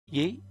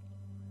Yeet.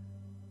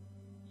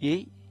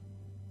 Yeet.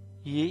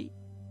 Yeet.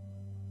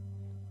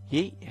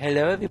 Yeet.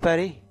 Hello,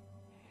 everybody.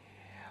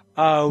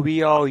 Are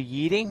we all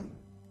yeeting?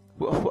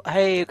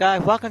 Hey,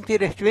 guys, welcome to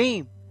the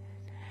stream.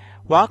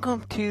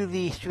 Welcome to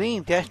the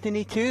stream,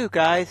 Destiny 2,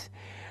 guys.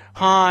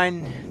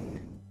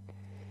 On...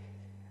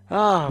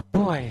 Oh,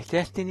 boy,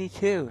 Destiny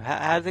 2.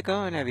 How's it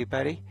going,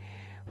 everybody?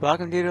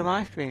 Welcome to the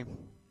live stream.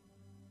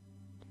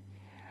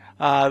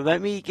 Let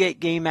me get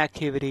game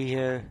activity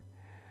here.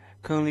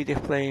 Currently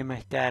displaying my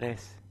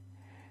status.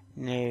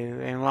 No.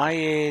 And why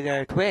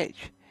is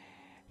Twitch?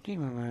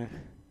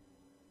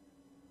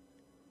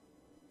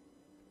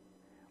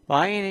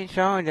 Why ain't it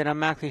showing that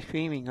I'm actually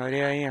streaming? Oh,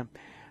 there I am.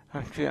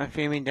 I'm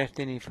streaming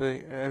Destiny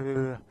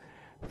for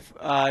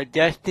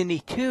Destiny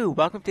 2.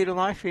 Welcome to the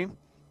live stream.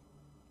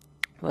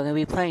 We're gonna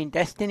be playing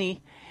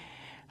Destiny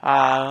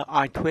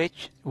on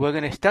Twitch. We're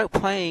gonna start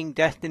playing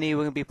Destiny.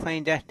 We're gonna be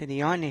playing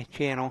Destiny on this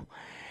channel.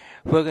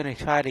 We're gonna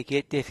try to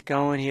get this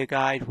going here,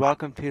 guys.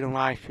 Welcome to the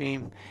live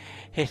stream.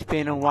 It's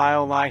been a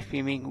while live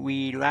streaming.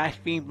 We live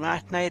streamed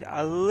last night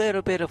a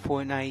little bit of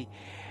Fortnite.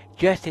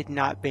 Just has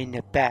not been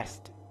the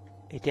best.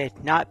 It has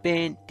not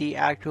been the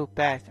actual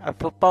best. A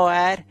football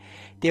ad?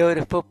 There was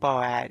a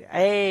football ad.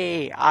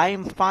 Hey,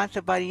 I'm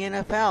sponsored by the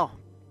NFL.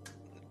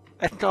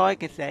 That's all I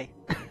can say.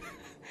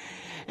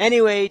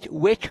 Anyways,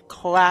 which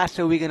class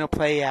are we gonna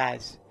play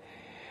as?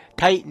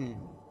 Titan.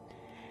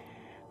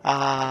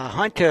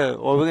 Hunter,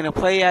 or we're gonna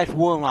play as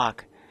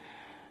Warlock.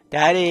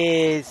 That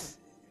is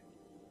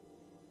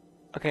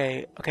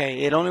okay.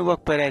 It only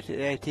worked, but I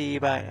see,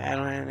 but I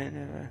don't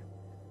know.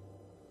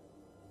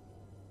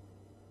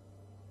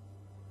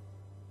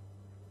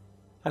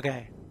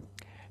 Okay.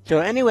 So,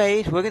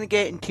 anyways, we're gonna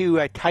get into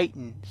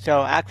Titan.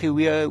 So, actually,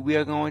 we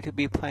are going to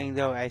be playing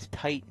though as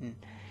Titan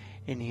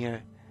in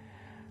here.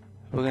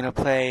 We're gonna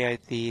play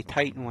the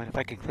Titan one. If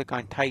I can click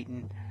on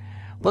Titan.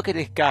 Look at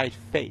this guy's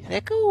face.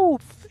 Like, oh,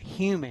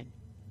 human.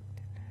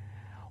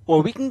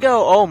 Or we can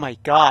go, oh my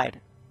god,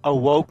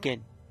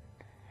 Awoken.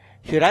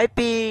 Should I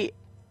be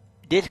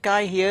this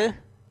guy here?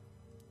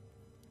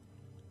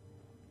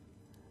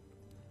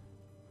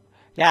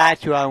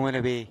 That's who I want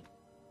to be.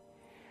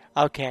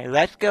 Okay,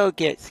 let's go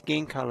get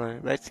skin color.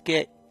 Let's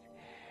do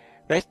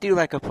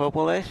like a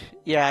purplish.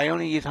 Yeah, I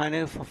only use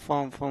Hunter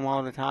from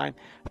all the time.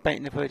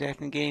 Spent the first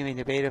Destiny game in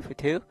the beta for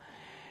 2.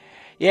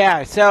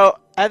 Yeah, so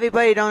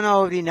everybody don't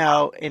already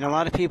know, and a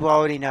lot of people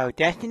already know,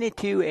 Destiny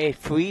 2 is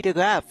free to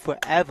grab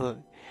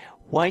forever.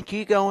 Once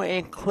you go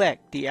and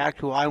click the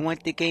actual I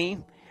want the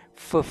game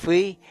for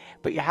free,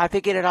 but you have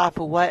to get it off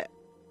of what?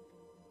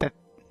 The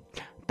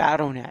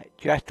Battle.net.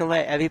 Just to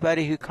let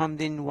everybody who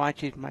comes in and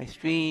watches my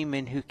stream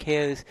and who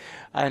cares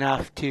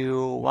enough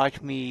to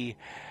watch me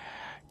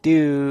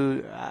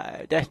do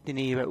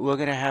Destiny, but we're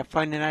gonna have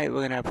fun tonight.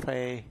 We're gonna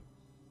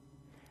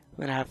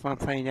have fun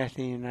playing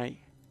Destiny tonight.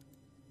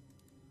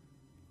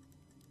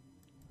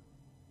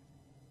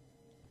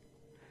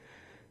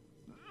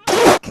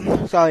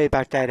 Sorry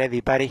about that,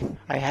 everybody.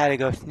 I had to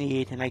go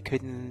sneeze and I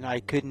couldn't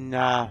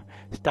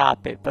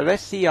stop it. But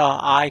let's see our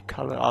eye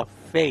color, our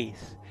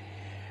face.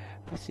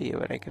 Let's see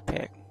what I could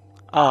pick.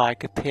 Oh, I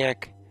could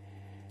pick.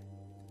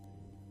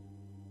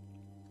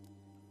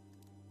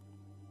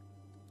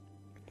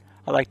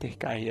 I like this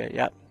guy here.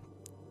 Yep.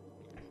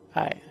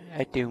 I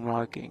do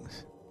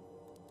markings.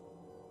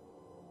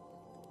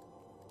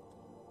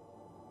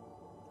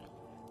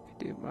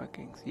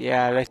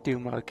 Yeah, let's do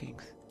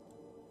markings.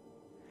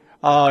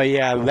 Oh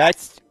yeah,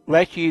 let's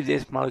use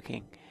this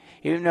marking.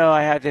 Even though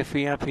I have the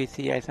free on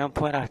PC, at some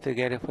point I have to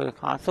get it for the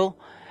console.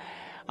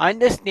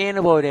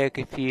 Understandable they're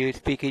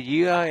confused because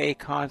you are a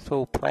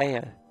console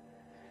player.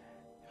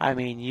 I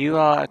mean, you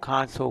are a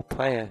console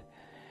player,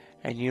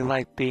 and you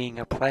like being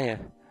a player.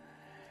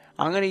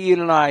 I'm gonna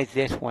utilize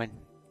this one.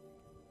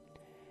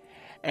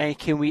 And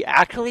can we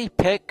actually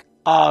pick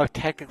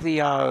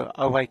technically our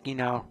like, you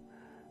know,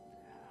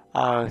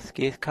 our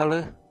skin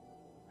color?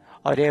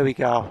 Oh, there we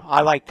go.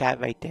 I like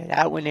that right there.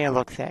 That one there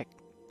looks sick.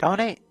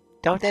 Don't it?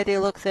 Don't that there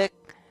look sick?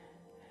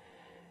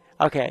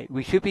 Okay,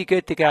 we should be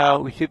good to go.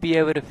 We should be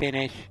able to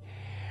finish.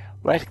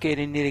 Let's get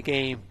into the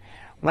game.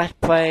 Let's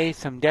play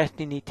some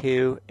Destiny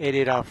 2. It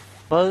is our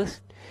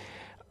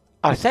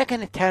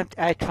second attempt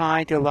at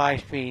trying to live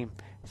stream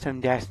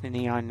some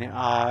Destiny on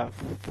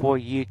for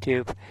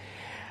YouTube.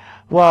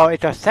 Well,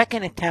 it's our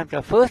second attempt.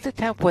 Our first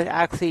attempt was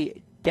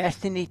actually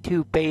Destiny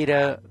 2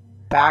 beta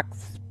back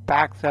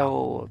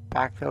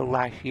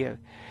last year.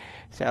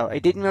 So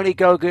it didn't really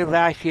go good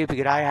last year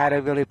because I had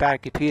a really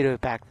bad computer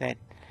back then.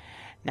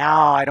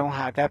 Now I don't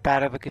have that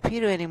bad of a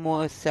computer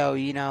anymore, so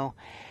you know,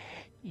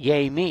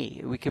 yay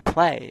me, we could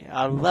play.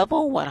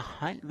 Level 1.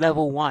 I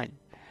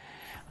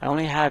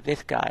only have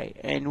this guy.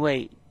 And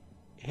wait,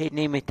 his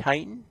name is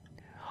Titan?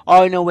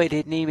 Oh no, wait,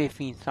 his name is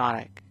Fiend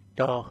Sonic.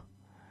 Duh.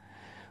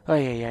 Oh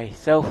yeah.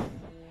 So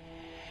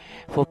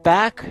we're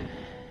back.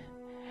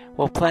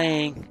 We're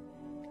playing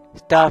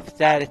stuff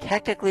that is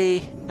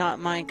technically not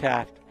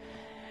Minecraft.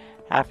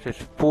 After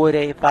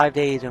 5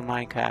 days of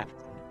Minecraft.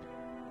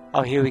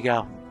 Oh, here we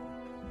go.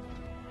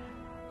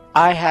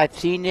 I had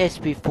seen this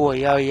before.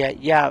 Oh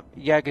yeah,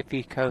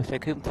 Geography Coast. I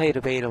couldn't play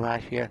the beta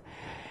last year.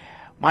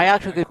 My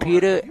actual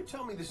computer, You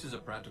tell me this is a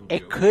practical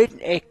it joke.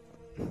 could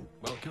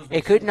Well, kills me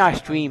it could seeing not how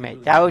stream you it.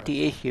 lose That was your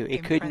the issue.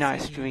 It could not Impressing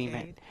you, stream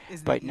Cade? it.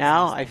 Is the But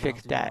now easiest I thing I'll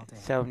fixed do all that. day.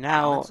 So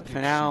now, That's a big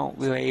for now,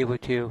 we were able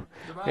to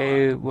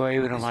This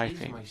live is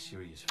stream. my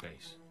serious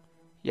face.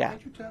 Yeah.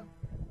 Can't you tell?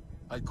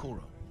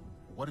 Ikora,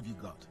 what have you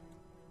got?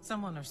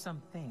 Someone or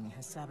something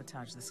has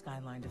sabotaged the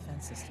Skyline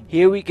defense system.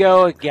 Here we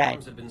go again.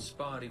 Comms have been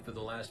spotty for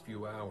the last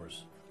few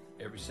hours.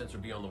 Every sensor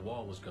beyond the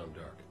wall has gone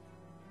dark.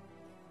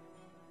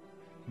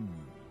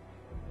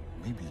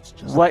 Maybe it's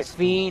just What the storm.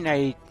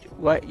 fiend?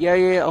 What?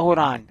 Yeah. Hold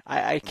on.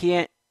 I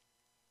can't.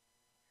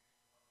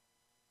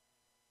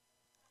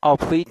 Oh,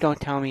 please don't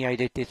tell me I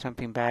did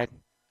something bad.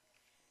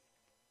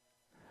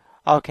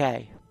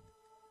 Okay.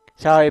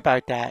 Sorry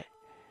about that.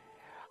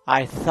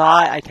 I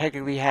thought I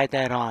technically had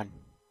that on.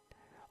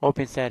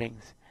 Open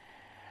settings.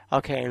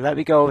 Okay, let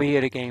me go over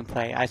here to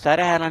gameplay. I thought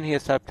I had on here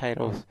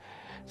subtitles.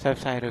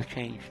 Subtitles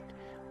changed.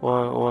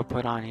 Or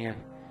put on here.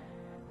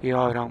 If you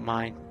all don't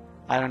mind.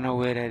 I don't know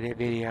where that is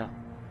video.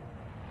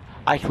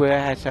 I swear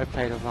I had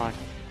subtitles on.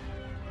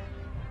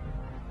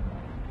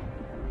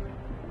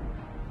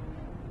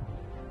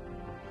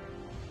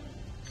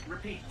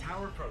 Repeat,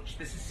 tower approach.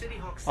 This is City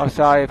Hawk. Oh,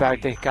 sorry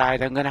about this,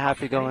 guys. I'm gonna have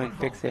to go and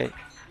fix it.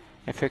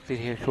 And fix it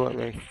here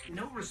shortly.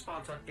 No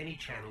response on any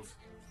channels,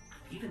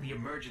 even the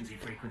emergency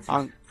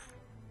frequencies.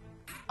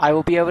 I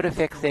will be able to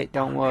fix it.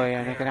 Don't worry.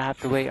 I'm not gonna have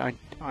to wait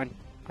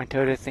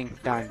until this thing's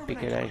done Remember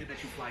because when I told you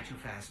that you fly too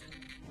fast?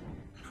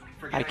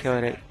 Forget I killed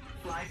said it.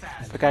 that. Fly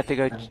fast. Forgot to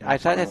go. I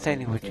thought that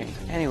setting would change.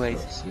 Anyways,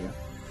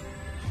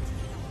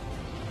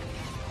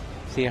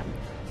 see ya.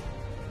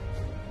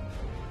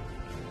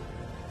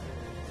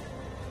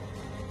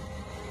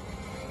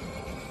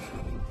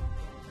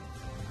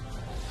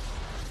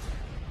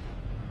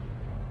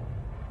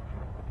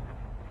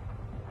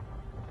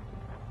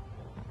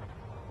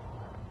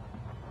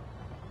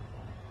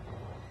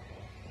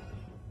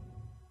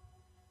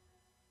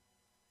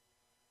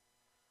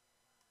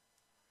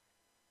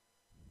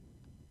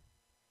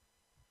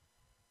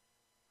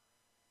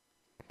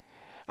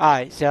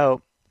 Alright,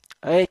 so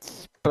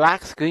it's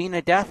black screen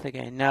of death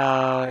again.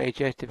 No, it's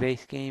just a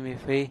base game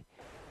if we.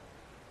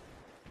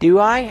 Do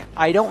I?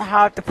 I don't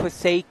have the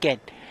Forsaken.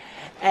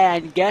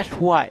 And guess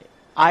what?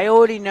 I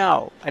already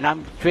know, and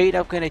I'm straight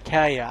up gonna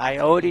tell you, I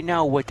already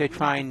know what they're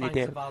trying to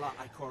do.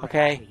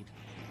 Okay?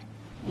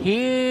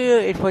 Here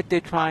is what they're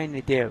trying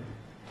to do.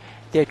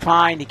 They're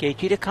trying to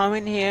get you to come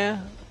in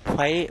here,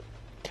 play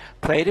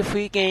the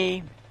free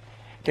game.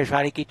 They're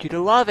trying to get you to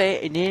love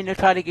it, and then they're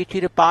trying to get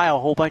you to buy a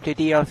whole bunch of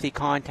DLC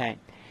content.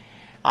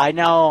 I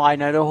know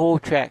the whole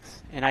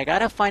tricks, and I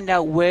gotta find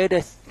out where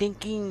the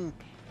stinking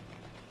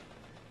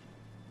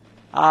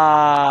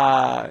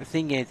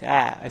thing is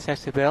at.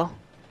 Accessible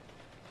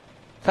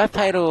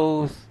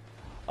subtitles.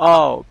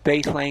 Oh,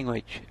 base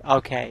language.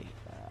 Okay,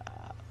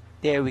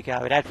 there we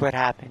go. That's what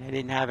happened. I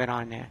didn't have it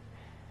on there.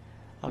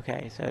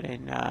 Okay, so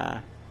then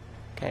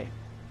okay,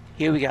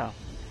 here we go.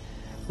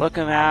 Look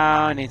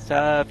around and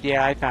stuff.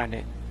 Yeah, I found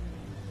it.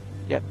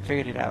 Yep,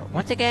 figured it out.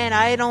 Once again,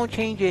 I don't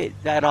change it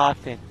that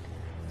often.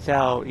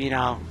 So, you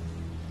know.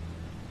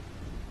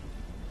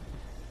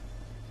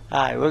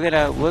 Alright, we're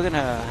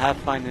gonna have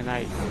fun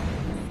tonight.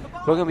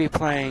 We're gonna be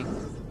playing.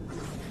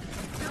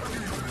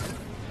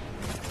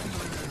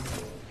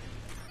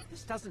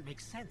 This doesn't make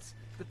sense.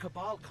 The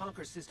Cabal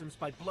conquer systems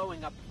by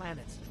blowing up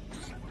planets.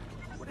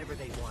 Whatever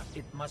they want,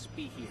 it must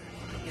be here.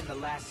 In the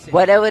last city.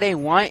 Whatever they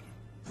want,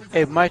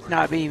 it must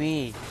not be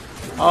me.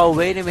 Oh,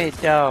 wait a minute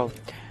though.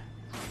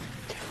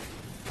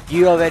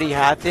 You already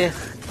have this?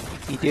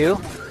 You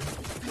do?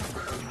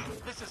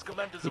 This is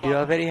Commander You do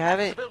already have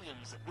it?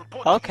 Civilians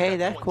report Okay, to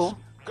that's checkpoints. cool.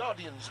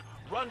 Guardians,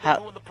 rendezvous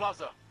How- in the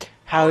plaza.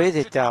 How is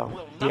it City though?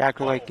 will The not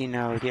act like fall. you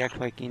know, the act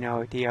like you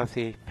know,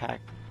 DLC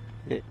pack.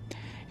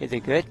 Is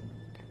it good?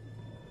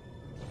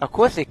 Of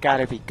course it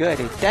gotta be good.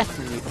 It's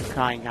Destiny for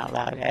crying out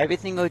loud. Every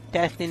single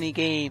Destiny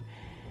game.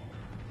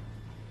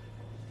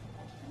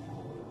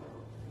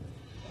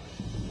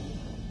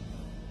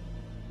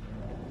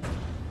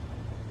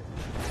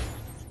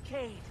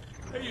 Cade,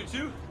 Hey, you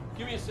two.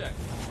 Give me a sec.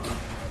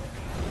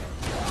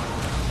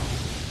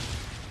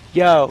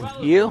 Yo, Well,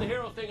 the you?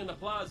 hero thing in the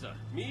plaza.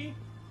 Me?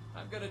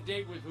 I've got a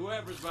date with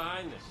whoever's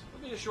behind this.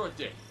 It'll be a short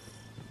date.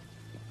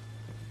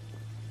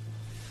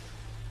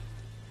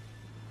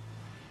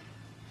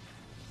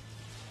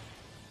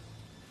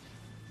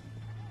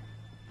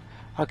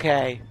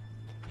 Okay.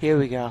 Here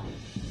we go.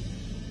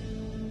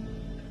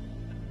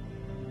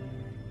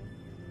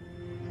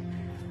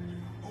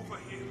 Over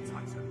here,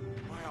 Titan.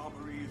 My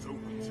armory is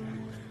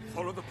open.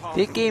 Follow the path.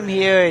 This to game the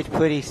here is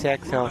pretty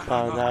sex so We'll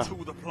far hang on though.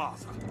 to the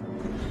plaza.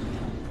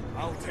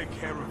 I'll take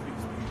care of these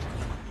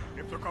people.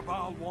 If the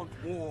Cabal want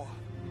war,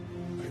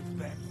 give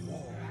them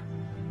war.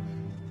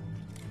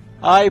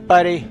 Alright,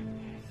 buddy.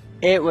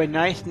 It was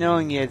nice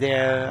knowing you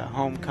there,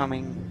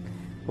 Homecoming.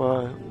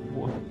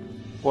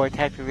 Or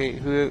technically,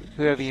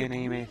 whoever your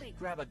name is.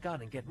 grab a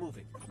gun and get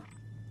moving.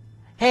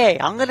 Hey,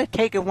 I'm gonna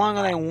take it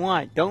longer than I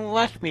want. Don't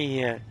rush me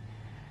here.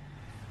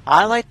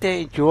 I like to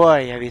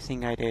enjoy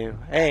everything I do.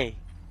 Hey.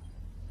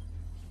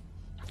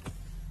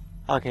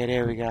 Okay,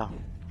 there we go.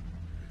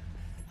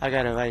 I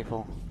got a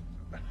rifle.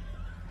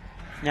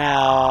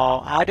 Now,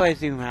 how do I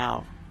zoom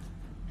out?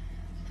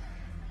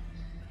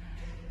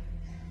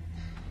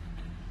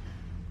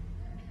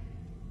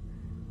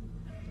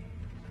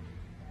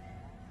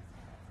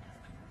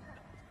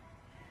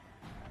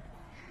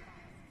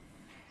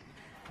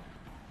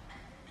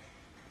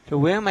 So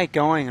where am I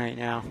going right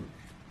now?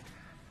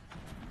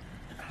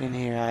 In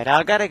here. Right,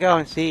 I gotta go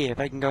and see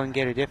if I can go and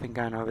get a different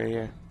gun over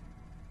here.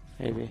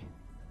 Maybe.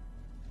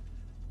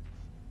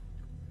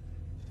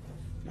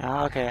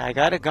 Okay, I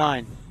got a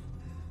gun.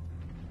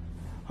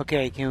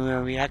 Okay,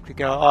 can we have to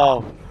go?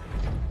 Oh,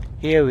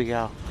 here we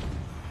go.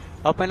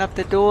 Open up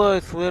the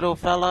doors, little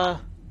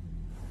fella.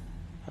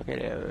 Okay,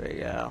 there we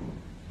go.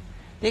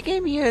 The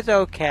game here is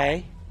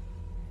okay.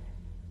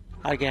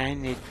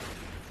 Again,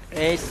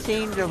 it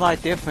seems a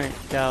lot different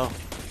though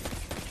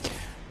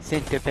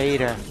since the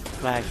beta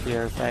last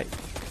year, but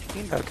it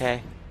seems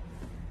okay.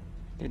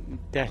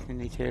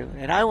 Destiny 2,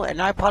 and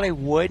I probably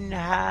wouldn't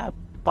have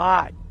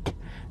bought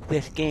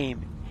this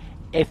game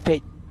if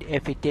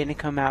it didn't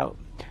come out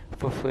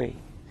for free.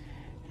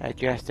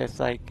 Just as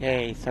like,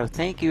 hey, so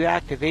thank you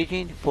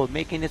Activision for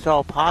making this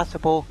all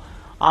possible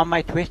on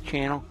my Twitch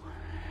channel,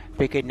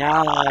 because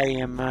now I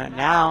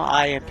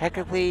am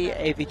technically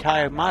a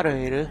retired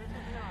moderator,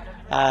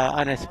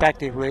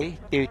 unexpectedly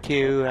due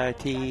to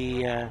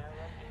the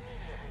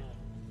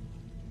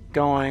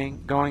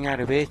going out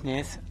of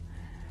business.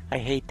 I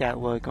hate that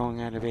word,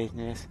 going out of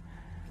business.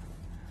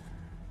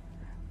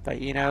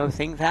 But you know,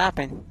 things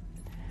happen.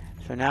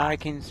 So now I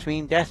can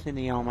stream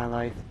Destiny all my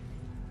life.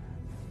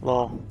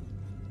 Well,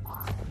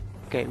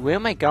 okay, where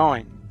am I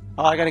going?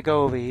 Oh, I gotta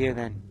go over here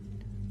then.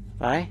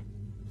 Right?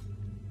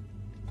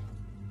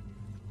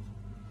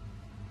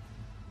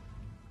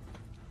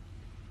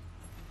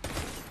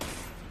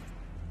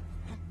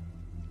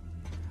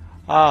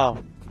 Oh,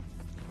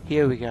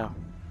 here we go.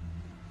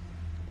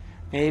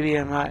 Maybe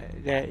I'm not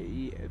that.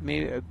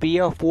 Maybe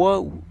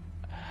BO4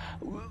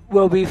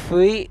 will be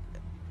free.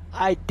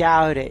 I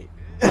doubt it.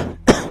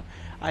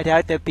 I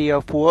doubt that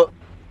BO4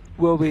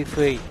 will be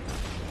free.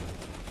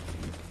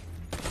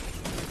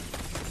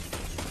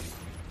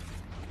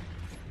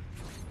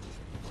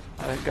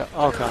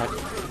 Oh god.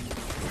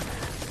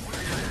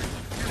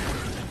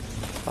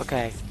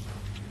 Okay.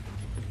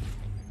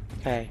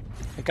 Okay.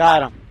 I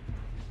got him.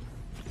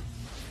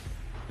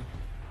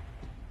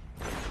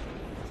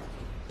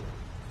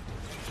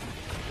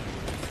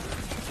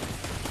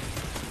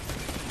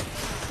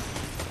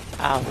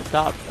 Ow,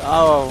 stop.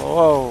 Oh,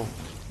 whoa.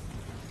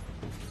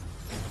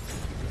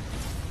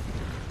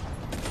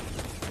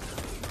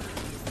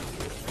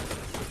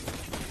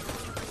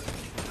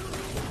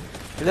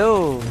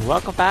 Hello,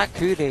 welcome back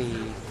to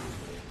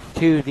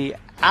the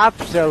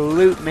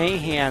absolute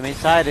mayhem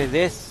inside of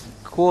this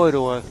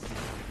corridor.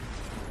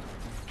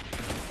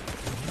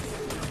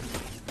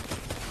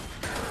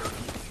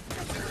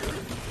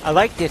 I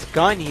like this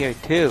gun here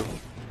too.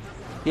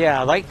 Yeah,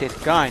 I like this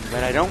gun,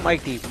 but I don't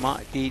like these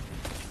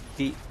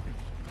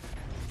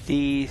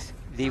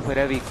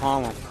whatever you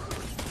call them.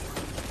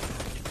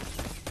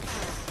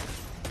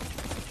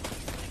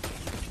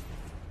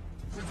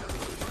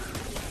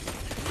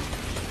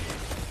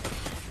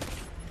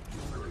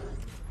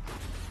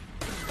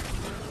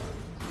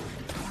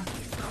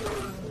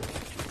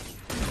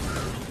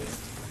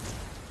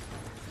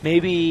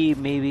 Maybe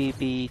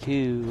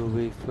B2 will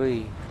be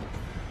free.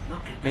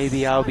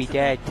 Maybe I'll be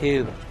dead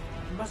too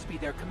Must be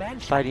their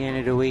command by the end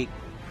of the week.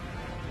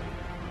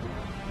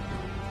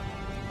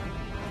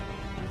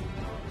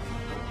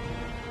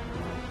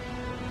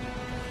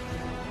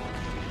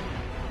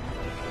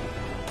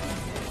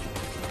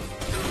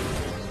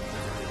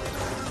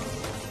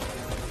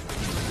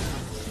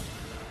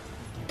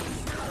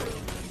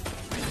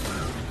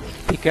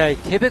 Because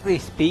typically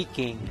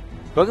speaking,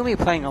 we're going to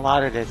be playing a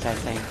lot of this, I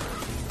think,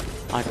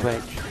 on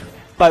Twitch.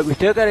 But we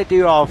still got to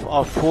do our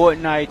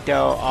Fortnite,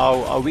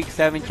 our Week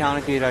 7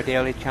 challenges, our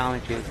daily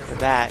challenges for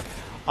that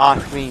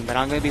off screen. But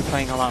I'm going to be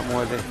playing a lot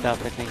more of this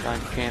stuff, I think, on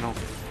the channel.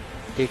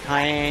 To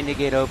kind of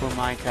get over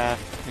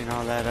Minecraft and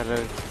all that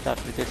other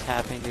stuff that just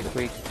happened this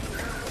week.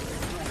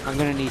 I'm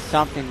going to need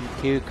something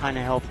to kind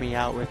of help me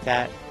out with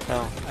that.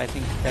 So I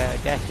think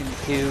Destiny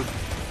 2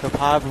 could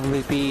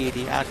probably be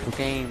the actual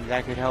game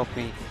that could help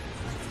me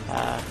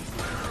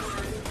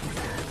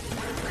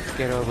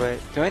get over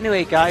it. So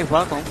anyway, guys,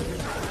 welcome.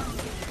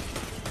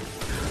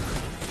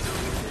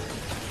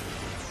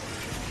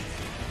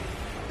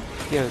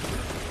 Dude,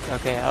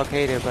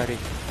 okay there, buddy.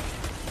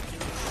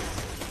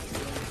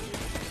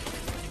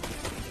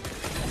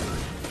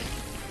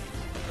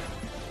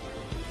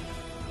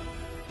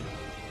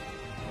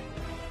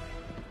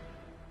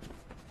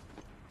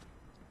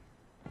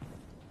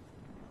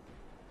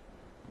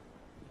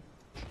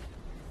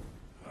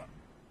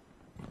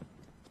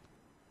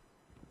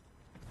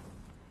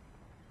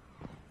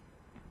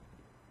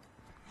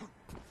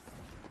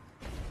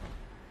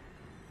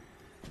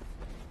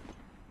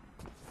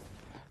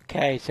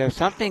 Okay, so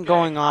something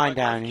going on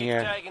down Keep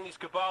here. tagging these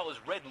Cabal as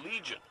Red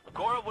Legion.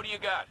 Cora, what do you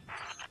got?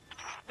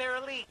 They're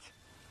elite,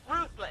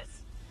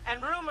 ruthless,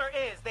 and rumor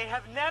is they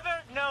have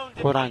never known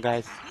defeat. Hold on,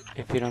 guys,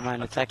 if you don't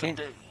mind a Until second.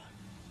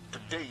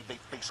 Today they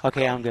face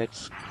Okay, I'm good.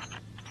 Guardians.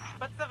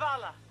 But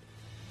Zavala,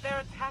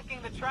 they're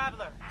attacking the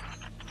Traveler.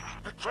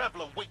 The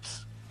Traveler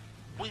waits.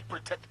 We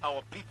protect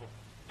our people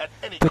at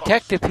any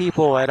Protect the cost.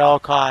 people at all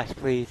costs,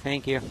 please.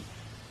 Thank you.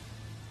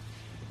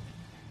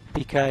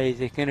 Because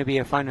it's going to be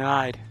a fun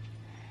ride.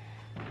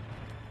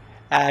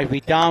 As we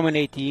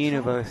dominate the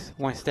universe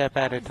one step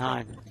at a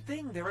time.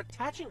 Thing they're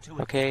attaching to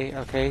it. Okay,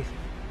 okay.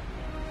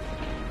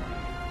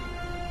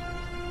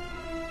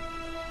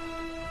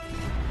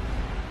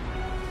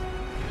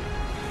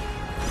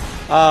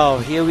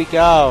 Oh, here we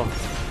go.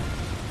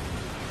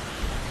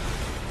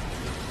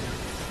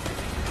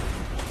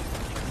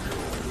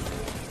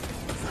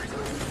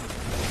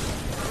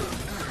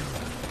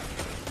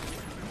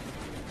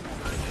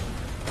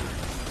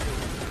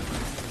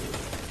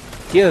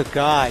 Dear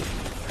God.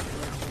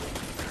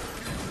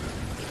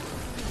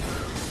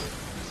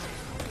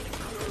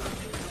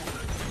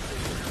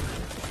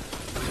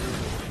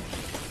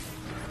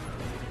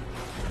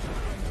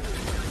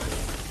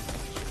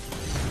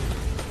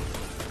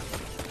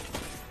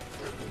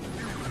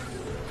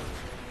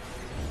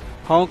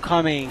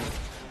 Homecoming.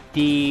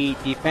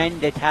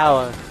 Defend the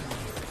tower.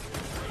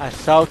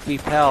 Assault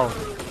repelled.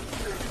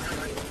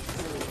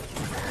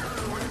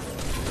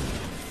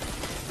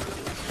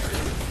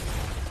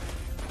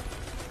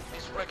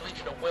 These Red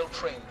Legion are well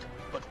trained,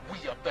 but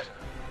we are better.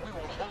 We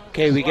will hold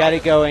Okay, we this gotta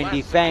line go until and the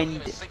last civilian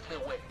defend is safely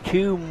away.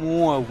 2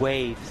 more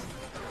waves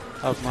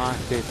of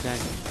monsters then.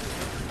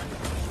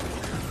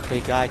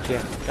 Okay,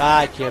 gotcha.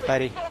 Gotcha,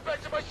 buddy. Fall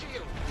back to my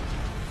shield.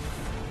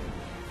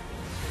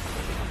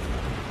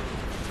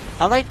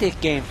 I like this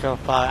game so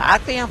far.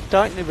 Actually, I'm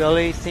starting to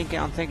really think,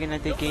 I'm thinking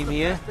that the game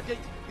here. The gate.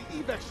 The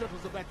evac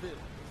shuttles are back there.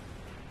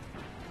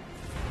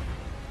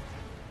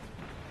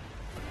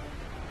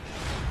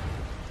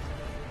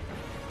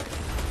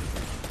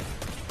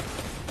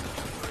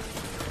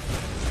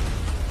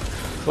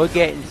 We're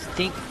getting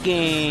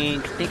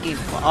stinking,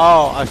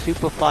 oh, a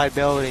super fly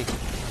ability.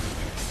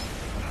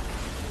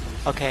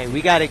 Okay,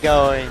 we gotta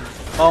go and,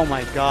 oh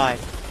my God.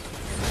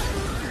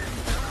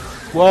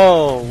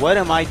 Whoa, what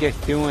am I just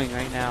doing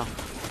right now?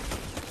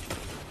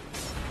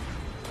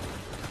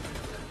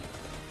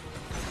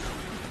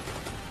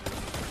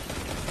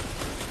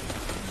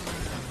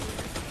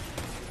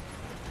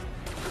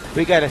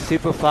 We got a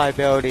super fly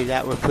ability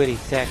that was pretty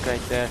sick right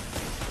there.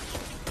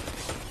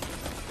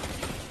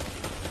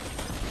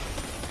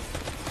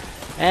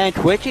 And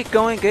Twitch is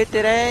going good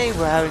today.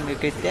 We're having a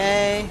good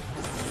day.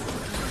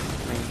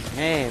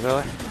 Hey,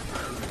 bro.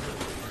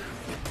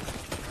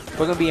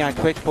 We're gonna be on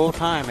Twitch full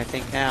time, I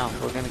think now.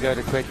 We're gonna go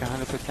to Twitch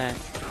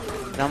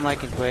 100%. I'm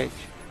liking Twitch.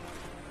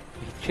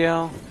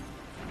 Chill.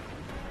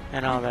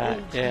 And all that,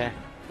 yeah.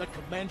 That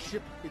command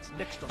ship, it's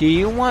next on. Do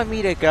you want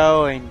me to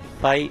go and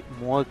fight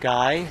more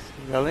guys?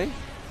 Really?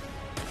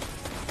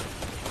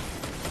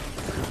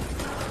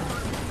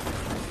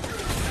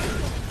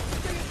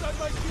 Stay inside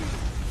my shield.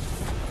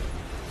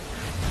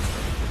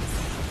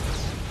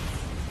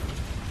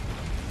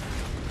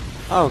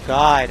 Oh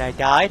God, I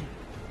died?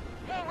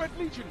 More Red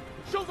Legion.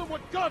 Show them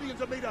what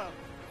Guardians are made of.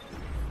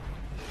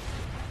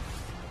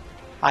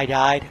 I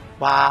died.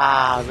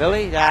 Wow,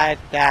 really? That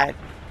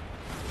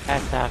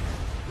sucks.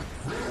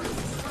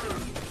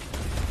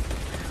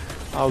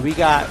 Oh, we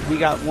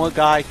got more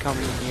guys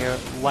coming in here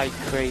like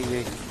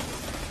crazy.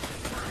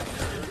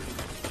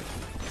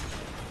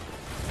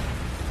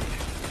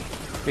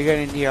 We got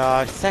in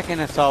the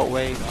second assault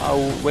wave.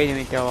 Oh, wait a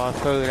minute though, our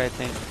third, I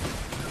think.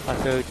 Our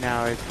third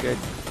now is good.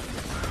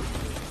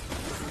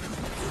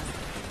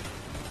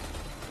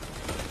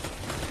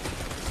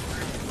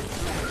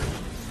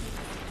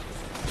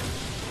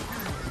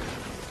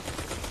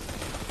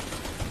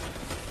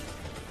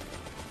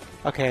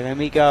 Okay, let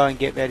me go and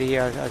get ready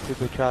here. I'll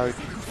supercharge.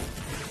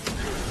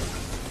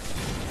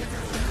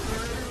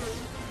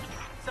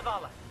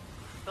 Zavala,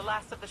 the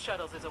last of the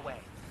shuttles is away.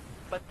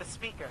 But the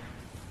speaker,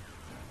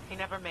 he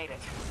never made it.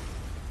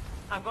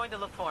 I'm going to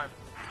look for him.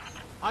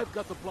 I've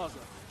got the plaza.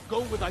 Go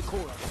with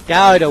Ikora.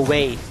 That was a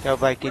waste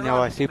of, like, you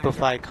know, a super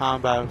fight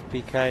combo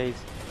because,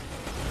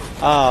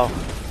 oh,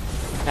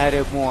 that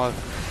is more.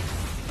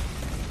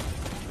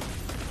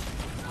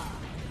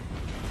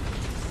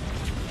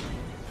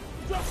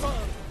 Drop bomb.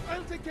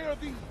 I'll take care of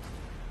these.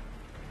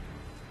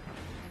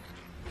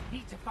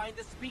 Need to find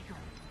the speaker.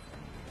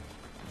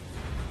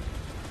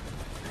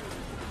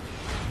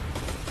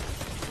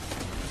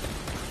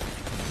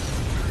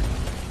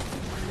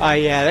 Oh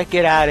yeah, let's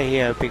get out of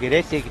here because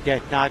this is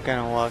just not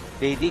gonna work.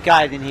 These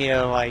guys in here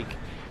are like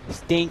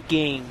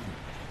stinking,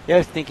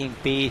 they're stinking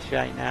beasts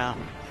right now.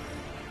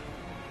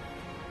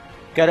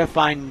 Gotta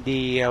find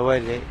the,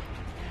 what is it?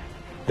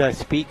 The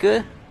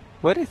speaker?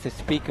 What is the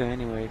speaker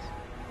anyways?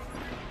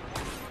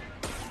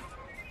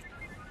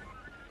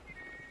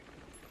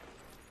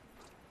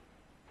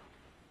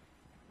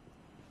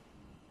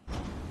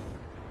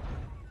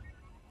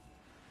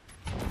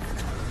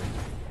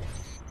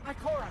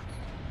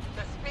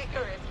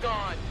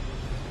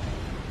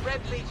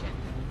 Red Legion.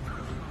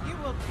 You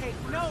will take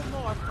no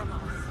more from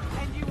us,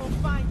 and you will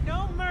find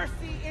no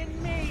mercy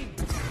in me!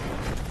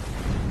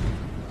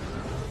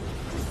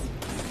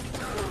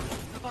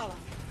 Zavala.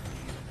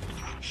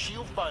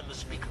 She'll find the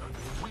speaker.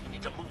 We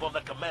need to move on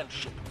that command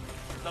ship.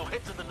 Now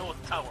head to the North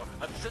Tower.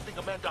 I'm sending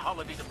Amanda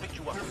Holiday to pick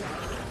you up.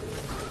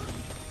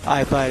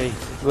 Alright, buddy.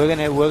 We're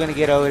gonna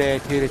get over there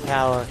to the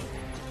tower.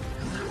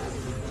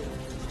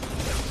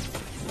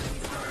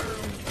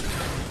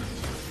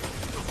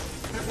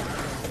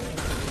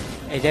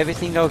 Is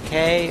everything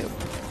okay?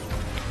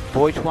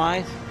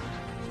 Voice-wise?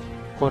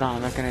 Hold on,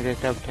 I'm not gonna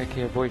just double check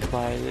here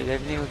voice-wise. Is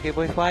everything okay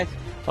voice-wise?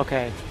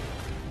 Okay.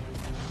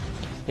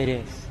 It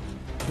is.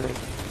 Good.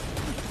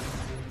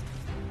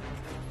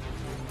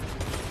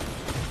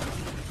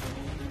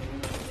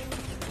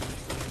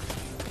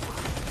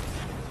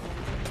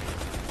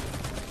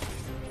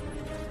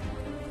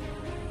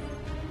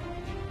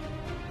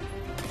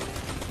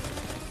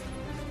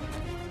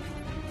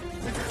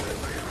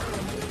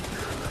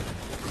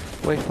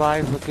 Voice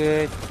 5, we're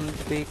good.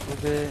 TeamSpeak, we're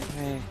good.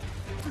 Hey.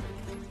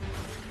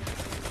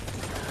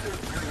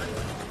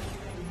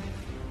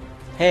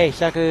 Hey,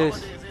 suckers.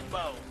 Holiday is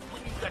inbound. We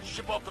need that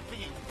ship off the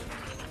field.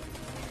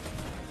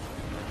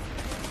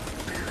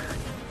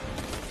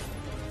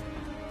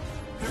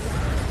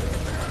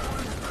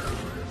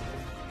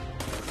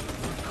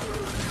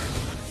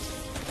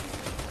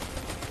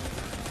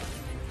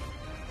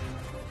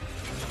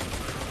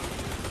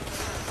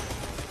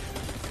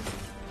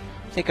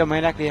 I think I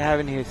might actually have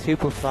in here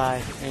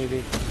Superfly,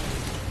 maybe.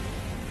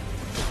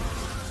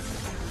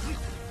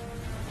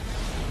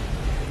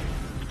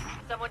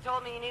 Someone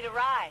told me you need a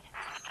ride.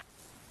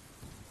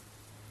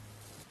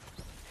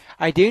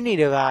 I do need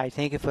a ride,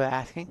 thank you for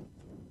asking.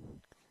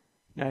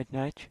 Nudge,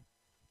 nudge.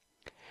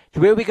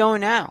 So where are we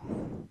going now?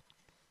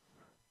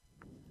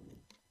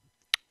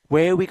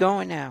 Where are we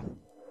going now?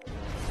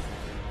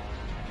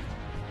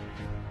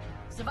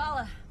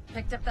 Zavala,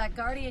 picked up that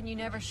Guardian you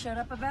never showed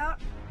up about?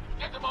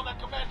 Get them on that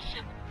command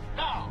ship,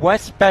 now!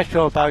 What's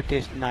special about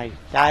this night?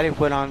 That is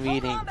what I'm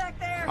reading on back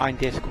there. on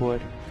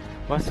Discord.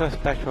 What's so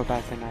special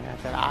about the night? I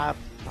said,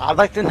 I'd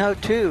like to know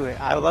too.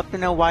 I'd love to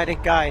know why the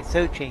guy is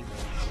searching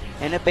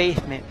in a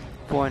basement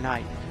for a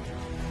night.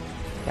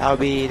 That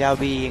would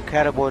be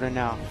incredible to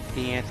know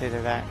the answer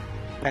to that.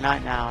 But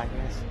not now, I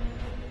guess.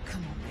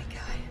 Come on, big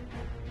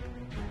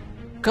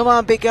guy. Come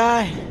on, big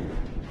guy.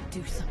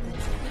 Do something.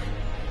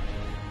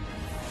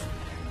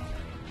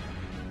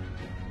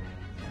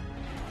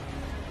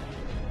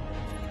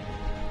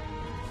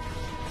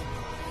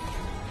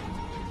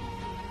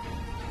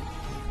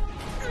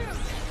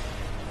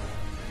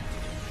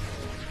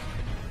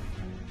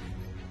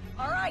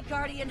 All right,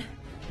 Guardian.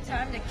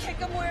 Time to kick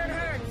him where it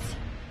hurts.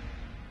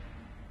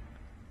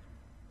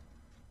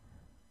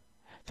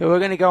 So we're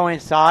gonna go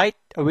inside.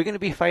 Are we gonna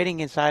be fighting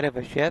inside of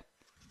a ship?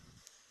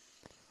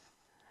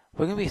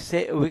 We're gonna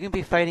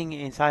be fighting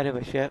inside of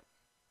a ship.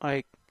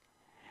 Like,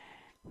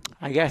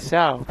 I guess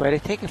so. But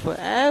it's taking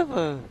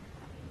forever.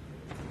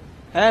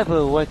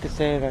 Ever what to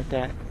say about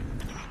that?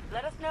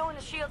 Let us know when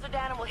the shields are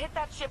down and we'll hit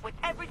that ship with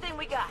everything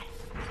we got.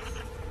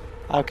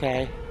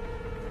 Okay.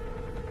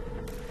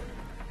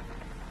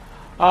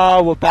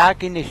 Oh, we're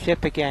back in the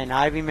ship again.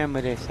 I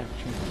remember this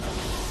section.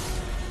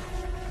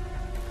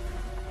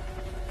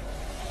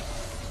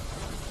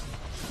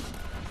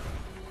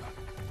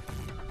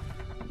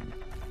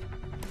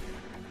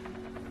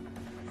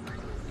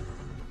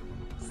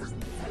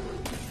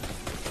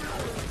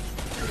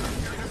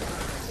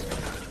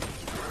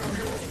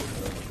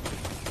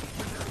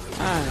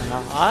 I don't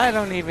know. I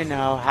don't even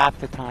know half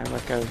the time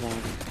what goes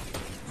on.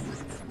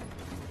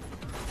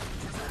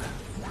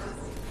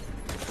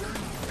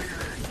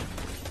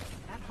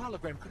 That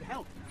hologram could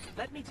help.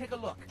 Let me take a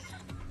look.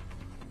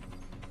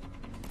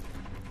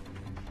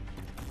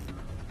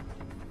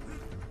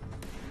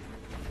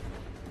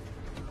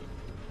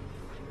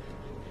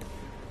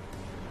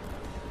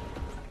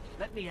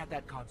 Let me at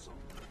that console.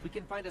 We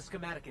can find a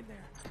schematic in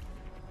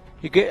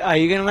there. Are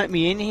you gonna let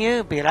me in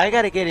here? Because I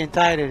gotta get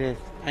inside of this.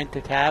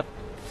 Enter tab.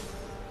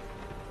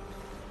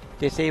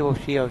 Disable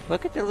shields.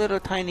 Look at the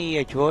little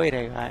tiny droid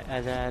I got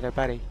as a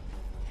buddy.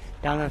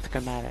 Download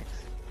schematics.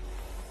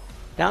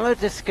 Download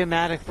the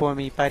schematic for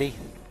me, buddy.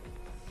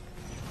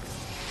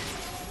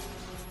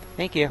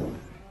 Thank you.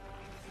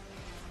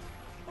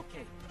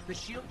 Okay, the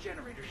shield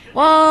generator should...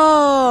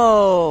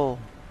 Whoa!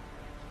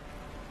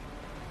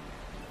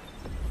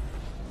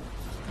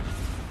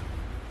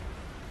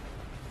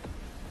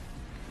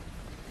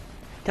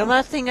 The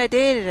last thing I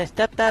did is I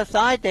stepped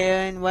outside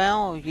there and,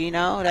 well, you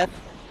know, that's...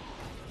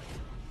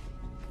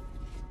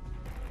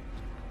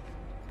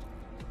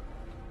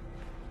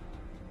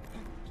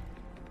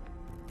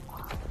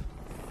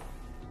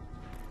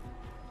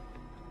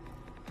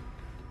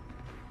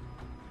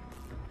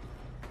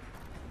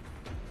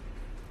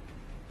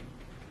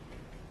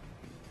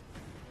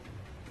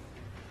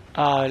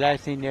 Oh, that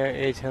scene there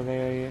is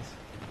hilarious.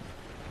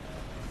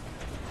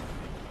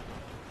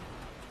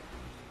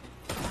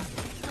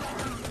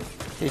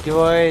 The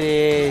droid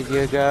is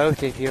your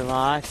ghost if you're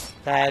lost.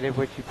 That is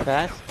what you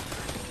press.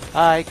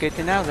 Alright, good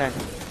to know then.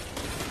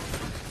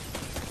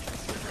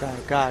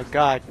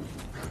 God.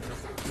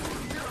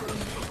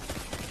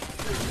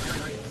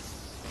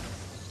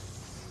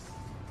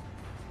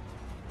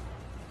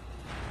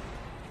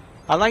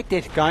 I like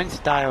this gun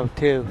style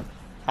too.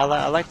 I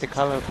like the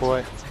color for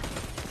it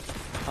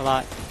a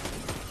lot.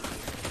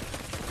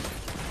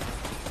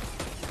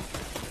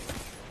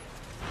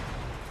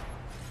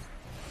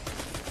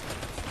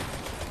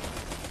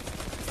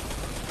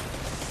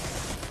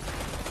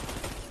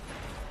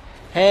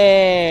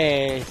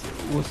 Hey,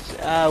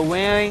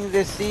 wearing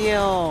the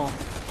seal.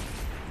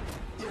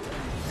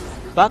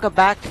 Welcome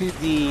back to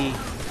the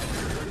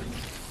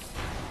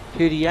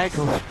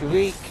actual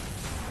streak.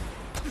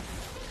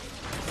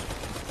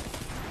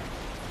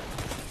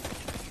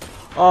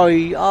 Oh,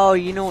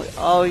 you know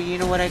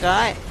what I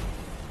got?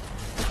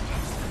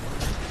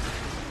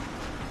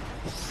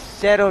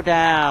 Settle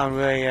down,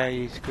 will ya,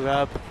 you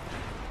scrub?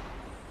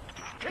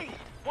 King,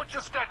 what's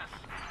your status?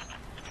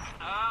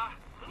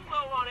 Little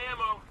low on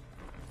ammo.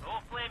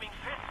 Old flaming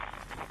pit.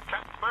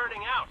 Kept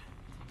burning out.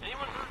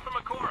 Anyone heard from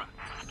Akora?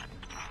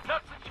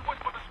 Not since you went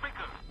for the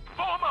speaker.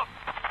 Form up!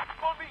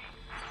 For me!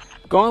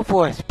 Going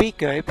for a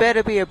speaker. It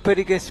better be a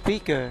pretty good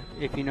speaker,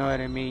 if you know what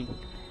I mean.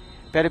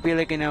 Better be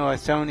like, you know, a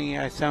Sony,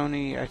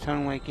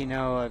 like, you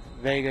know, a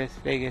Vegas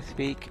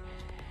speak.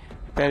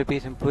 Better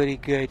be some pretty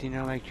good, you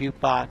know, like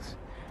jukebox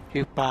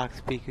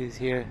speakers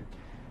here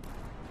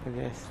for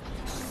this.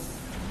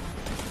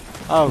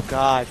 Oh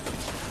God.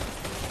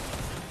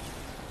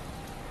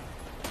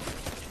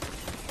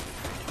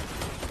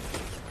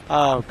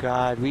 Oh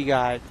God, we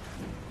got.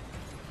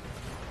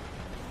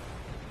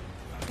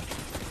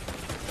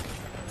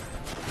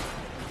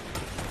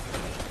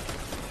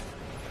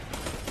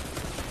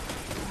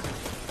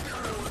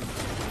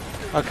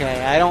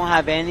 Okay, I don't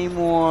have any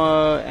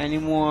more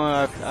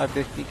of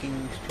the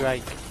Seeking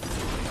Strike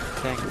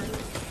thing.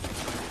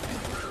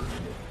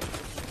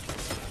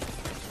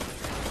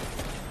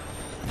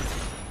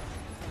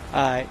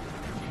 Alright,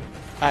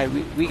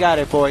 we got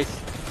it, boys.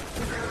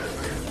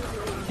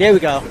 Here we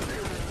go.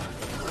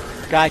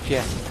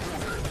 Gotcha.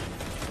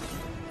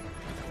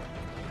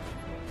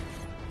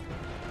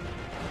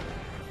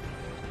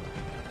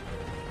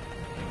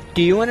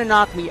 Do you want to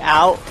knock me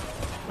out?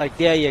 Like,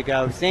 there you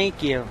go.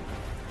 Thank you.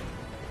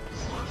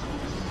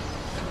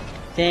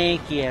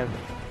 Thank you.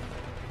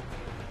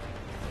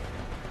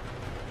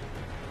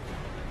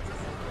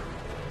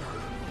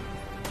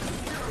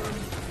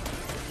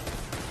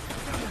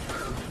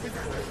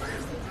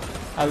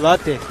 I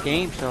love this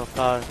game so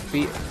far.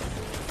 Be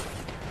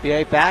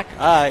right back?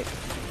 Alright.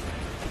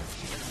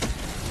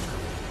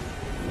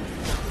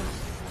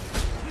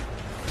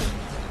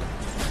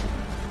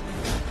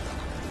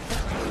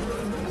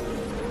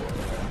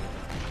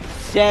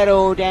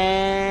 Settle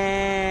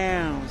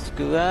down,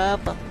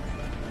 scrub.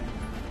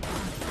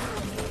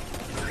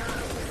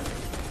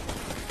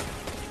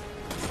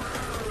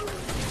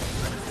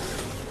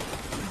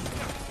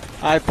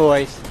 Alright,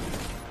 boys.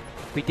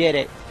 We did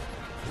it.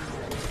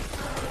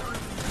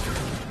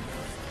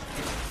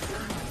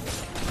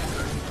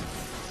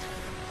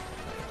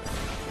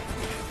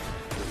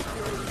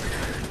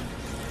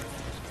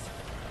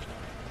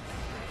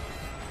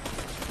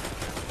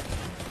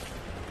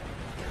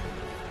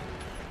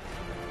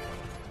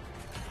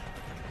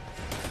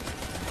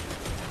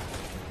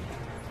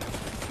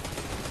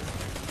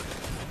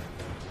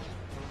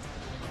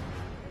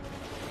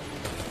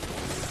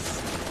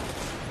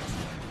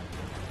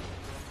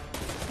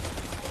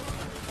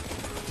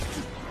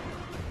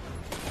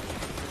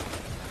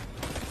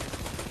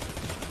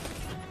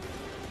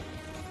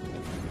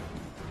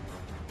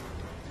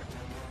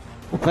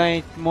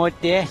 Playing more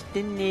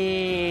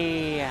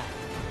Destiny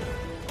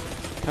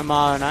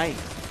tomorrow night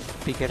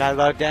because I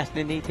love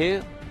Destiny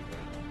too.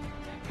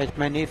 It's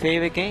my new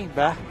favorite game,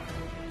 bruh.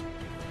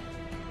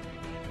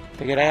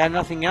 Because I have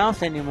nothing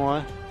else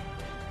anymore.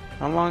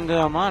 I'm longer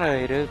a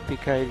moderator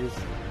because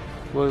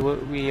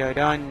we are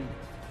done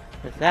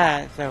with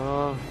that,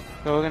 so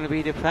we're gonna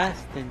be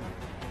depressed and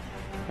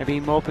be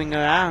moping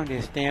around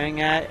just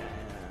staring at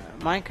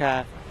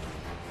Minecraft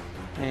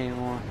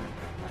anymore.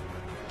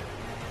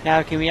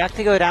 Now, can we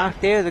actually go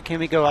downstairs or can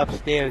we go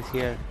upstairs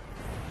here?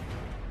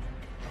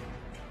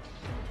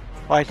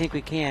 Oh, I think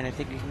we can. I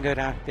think we can go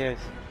downstairs.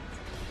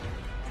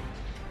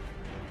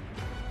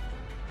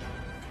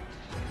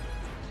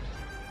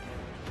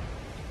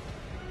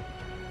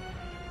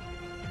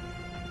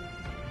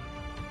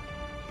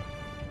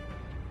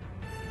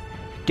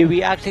 Do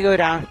we actually go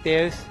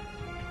downstairs?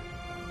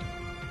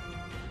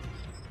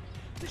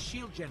 The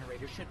shield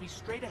generator should be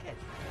straight ahead.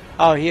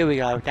 Oh, here we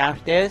go.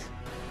 Downstairs?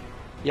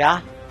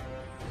 Yeah?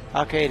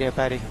 Okay there,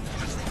 buddy.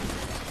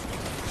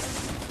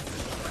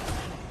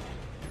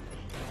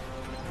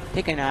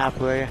 Take a nap,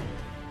 will you?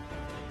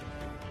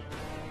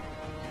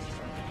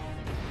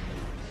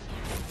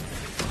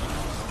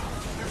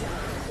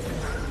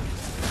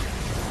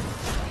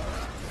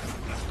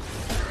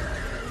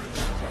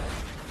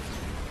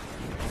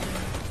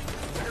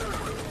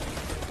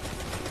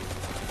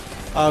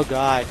 Oh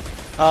God.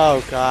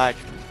 Oh God.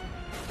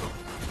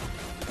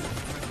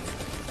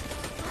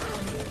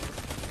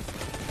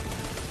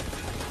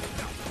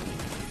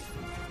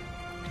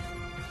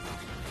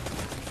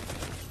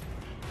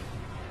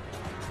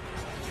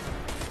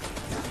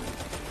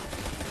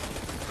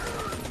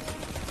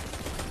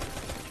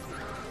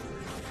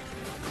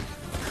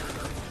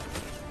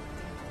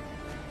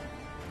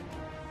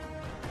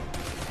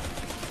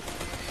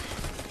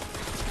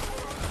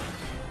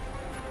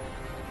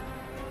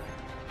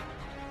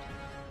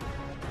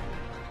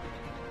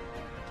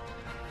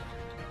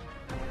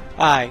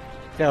 Alright,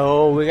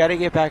 so we gotta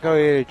get back over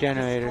to the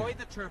generator. Destroy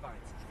the turbines.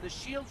 The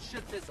shields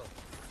should fizzle.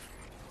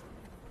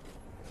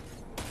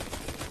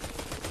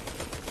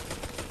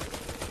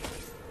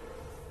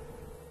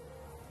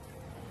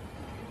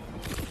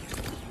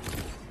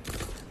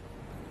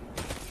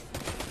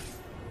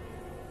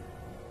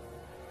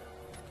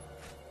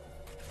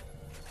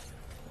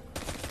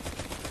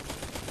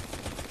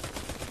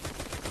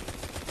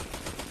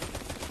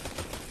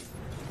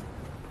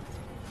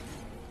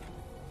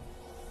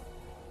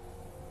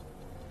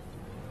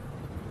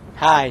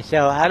 Hi,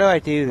 so how do I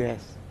do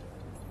this?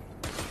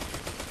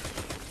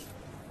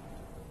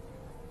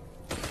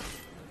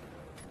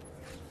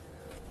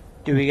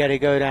 Do we gotta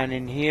go down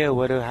in here?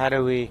 How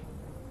do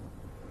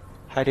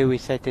we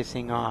set this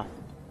thing off?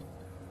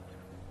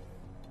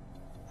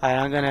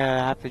 I'm gonna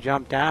have to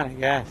jump down, I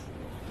guess.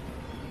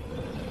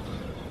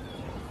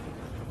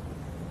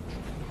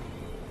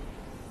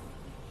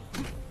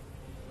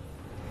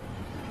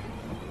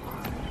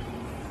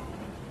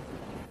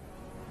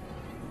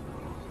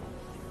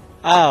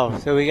 Oh,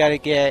 so we gotta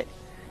get...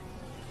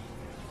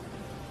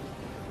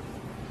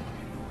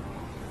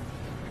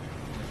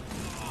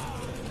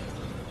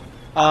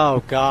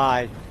 Oh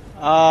God.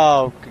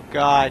 Oh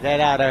God, that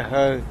oughta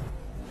hurt.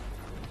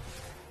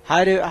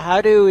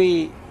 How do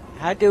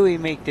we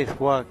make this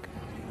work?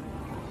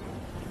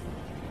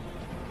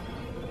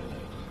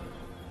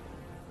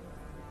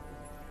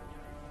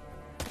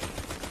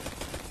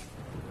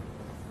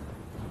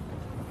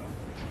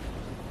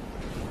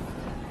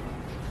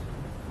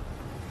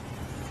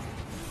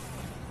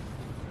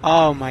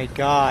 Oh my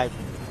God.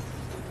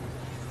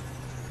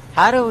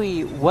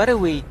 What do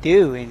we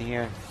do in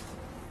here?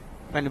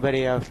 If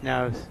anybody else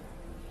knows.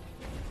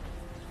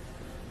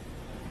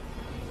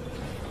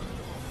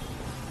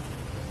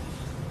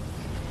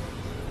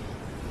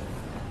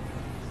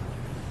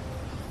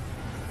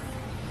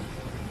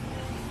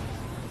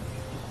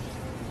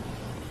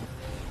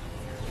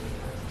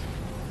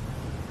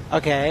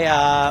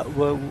 Okay,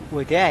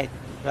 we're dead,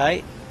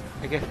 right?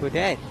 I guess we're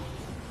dead.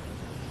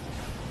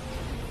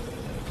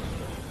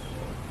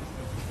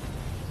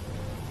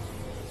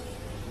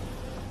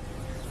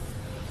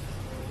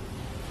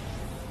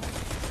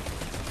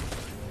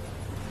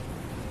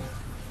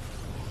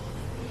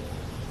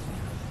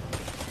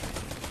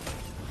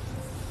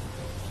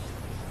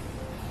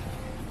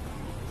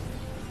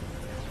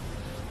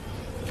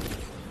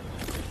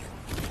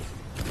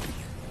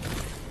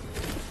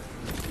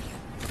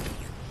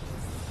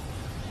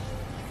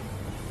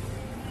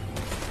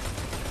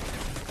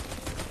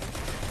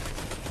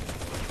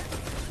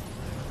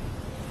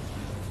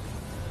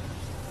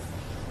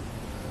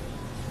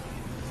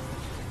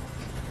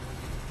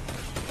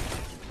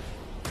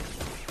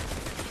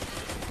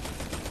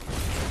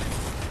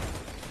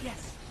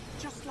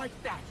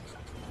 Like that.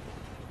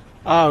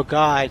 Oh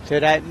God, so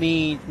that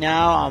means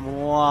now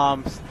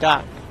I'm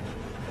stuck.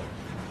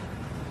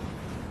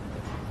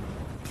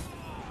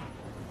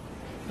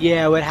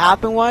 Yeah, what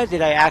happened was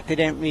that I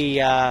accidentally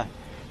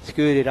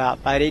screwed it up.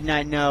 I did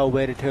not know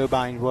where the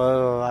turbines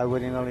were, or I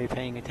wasn't really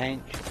paying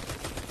attention.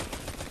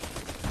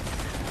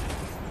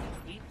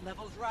 Heat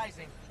levels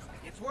rising.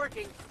 It's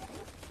working.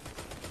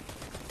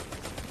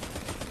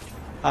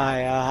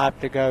 I'll have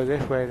to go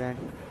this way then.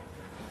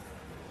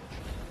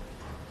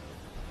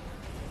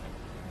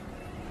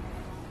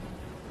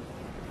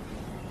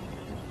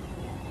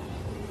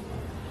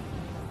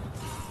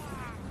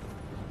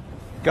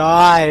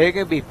 God, it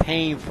could be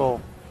painful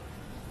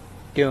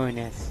doing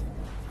this.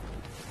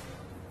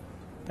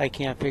 I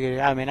can't figure it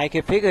out. I mean, I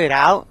can figure it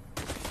out.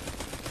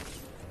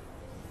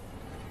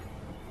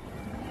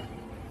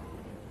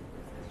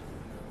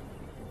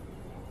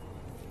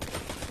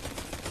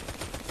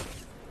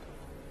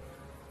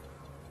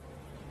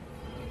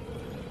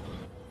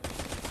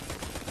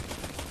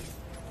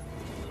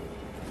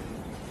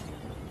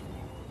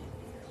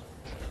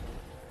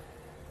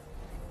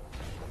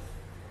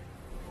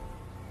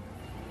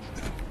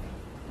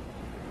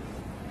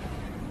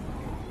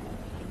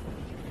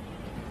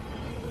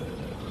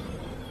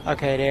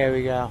 Okay, there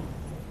we go.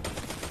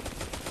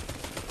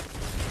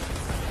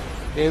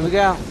 There we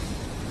go.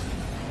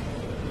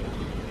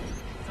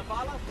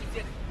 Zavala, we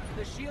did it.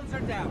 The shields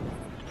are down.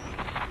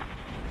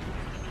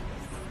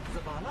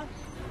 Zavala?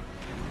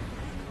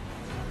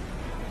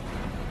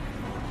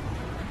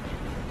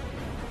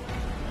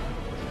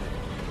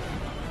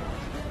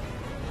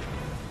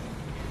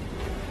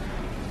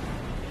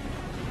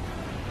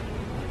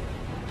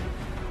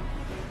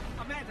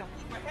 Amanda,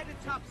 we're headed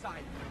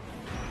topside.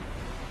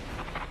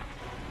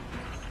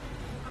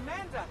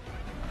 Amanda!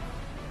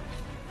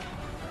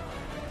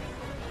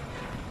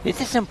 This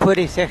is some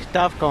pretty sick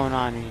stuff going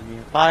on in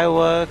here.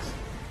 Fireworks.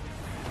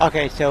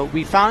 Okay, so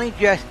we finally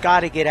just got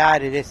to get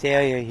out of this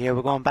area here.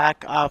 We're going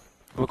back up.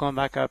 We're going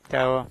back up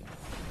the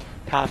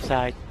top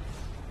side.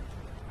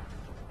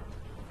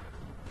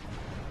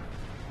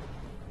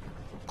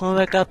 Going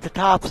back up the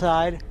top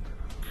side.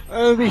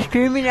 We're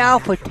streaming now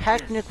for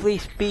technically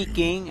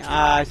speaking,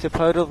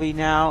 supposedly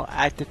now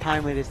at the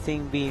time of this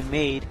thing being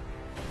made.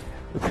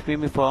 We're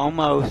streaming for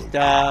almost,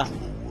 Welcome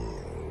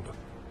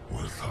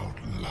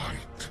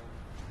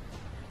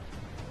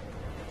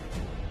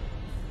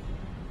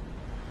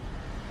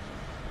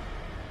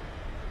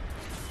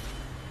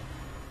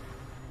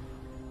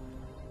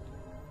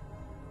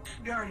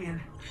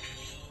Guardian,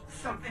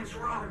 something's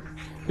wrong.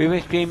 We've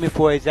been streaming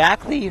for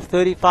exactly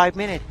 35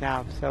 minutes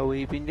now, so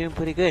we've been doing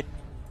pretty good.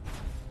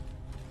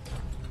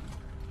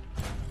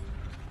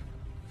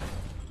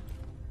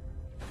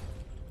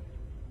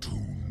 Do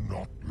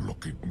not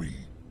look at me,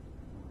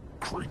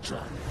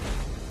 creature.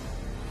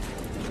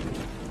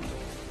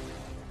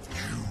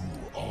 You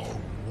are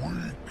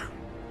weak,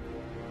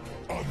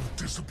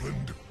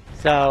 undisciplined.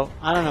 So,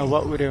 I don't know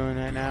what we're doing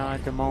right now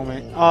at the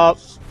moment. Oh,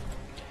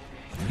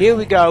 here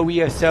we go.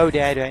 We are so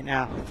dead right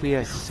now. We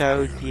are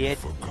so dead.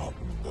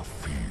 Forgotten the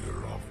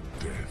fear of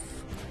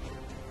death.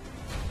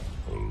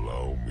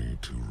 Allow me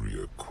to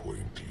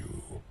reacquaint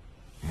you.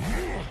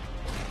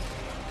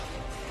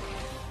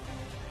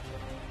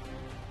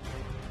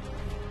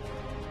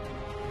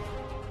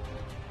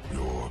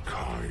 Your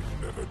kind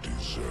never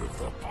deserved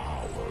the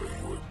power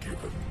you were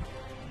given.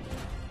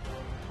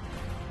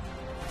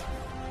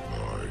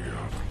 I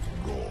have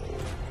gall,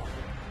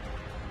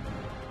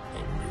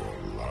 and your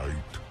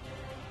light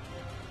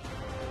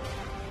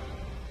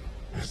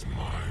is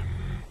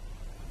mine.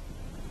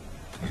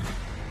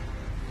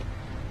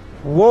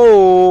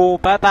 Whoa,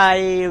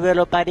 bye-bye,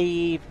 little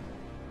buddy.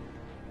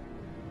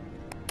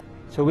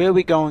 So where are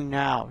we going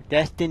now?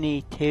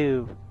 Destiny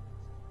 2.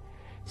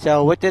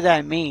 So what does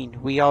that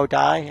mean? We all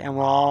die and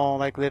we're all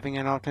like living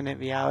an alternate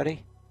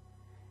reality?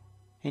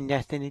 In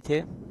Destiny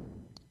 2?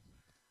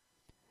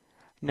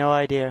 No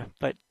idea,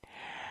 but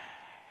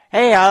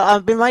hey,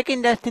 I've been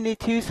liking Destiny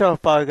 2 so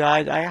far,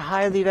 guys. I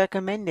highly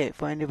recommend it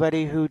for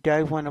anybody who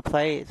does want to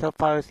play it. So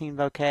far it seems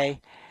okay.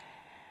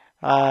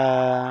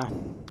 But,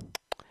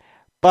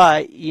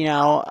 you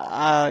know,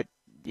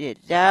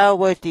 that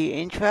was the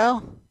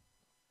intro?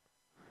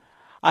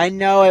 I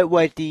know it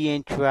was the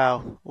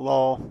intro,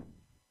 lol.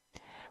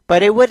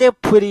 But it was a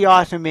pretty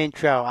awesome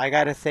intro, I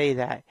gotta say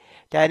that.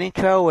 That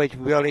intro was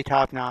really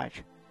top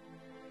notch.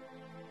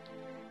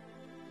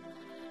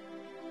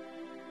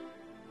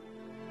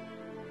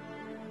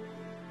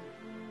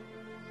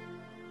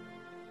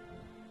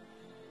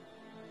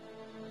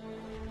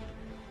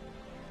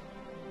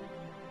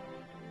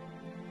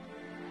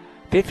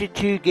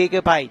 $52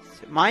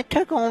 gigabytes. Mine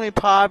took only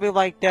probably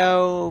like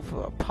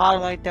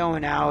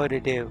an hour to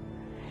do.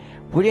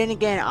 But then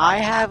again, I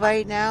have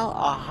right now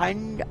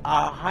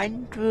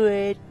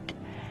 100.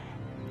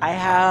 I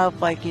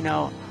have like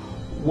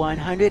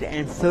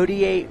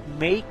 138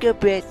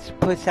 megabits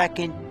per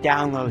second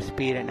download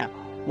speed right now.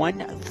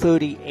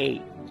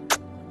 138.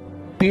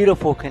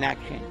 Beautiful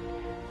connection.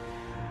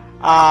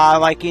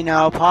 Probably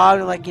 100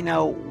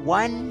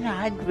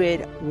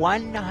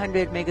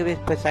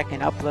 megabits per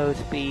second upload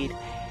speed.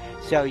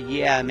 So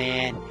yeah,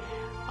 man,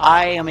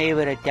 I am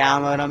able to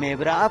download, I'm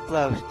able to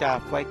upload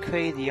stuff like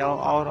crazy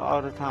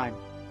all the time.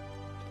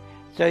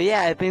 So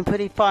yeah, it's been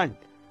pretty fun.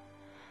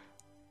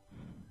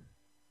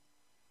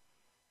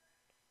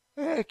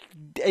 It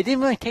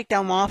didn't really take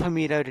that long for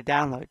me though to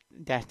download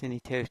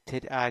Destiny 2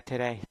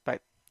 today,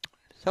 but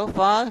so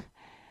far,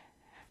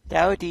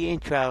 that was the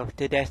intro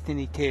to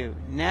Destiny 2.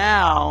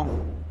 Now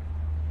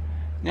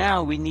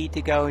we need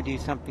to go and do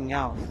something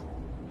else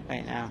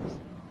right now.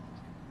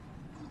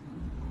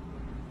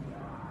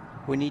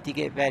 We need to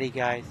get ready,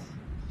 guys.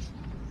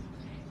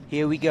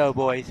 Here we go,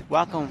 boys.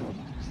 Welcome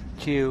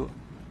to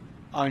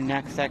our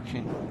next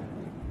section.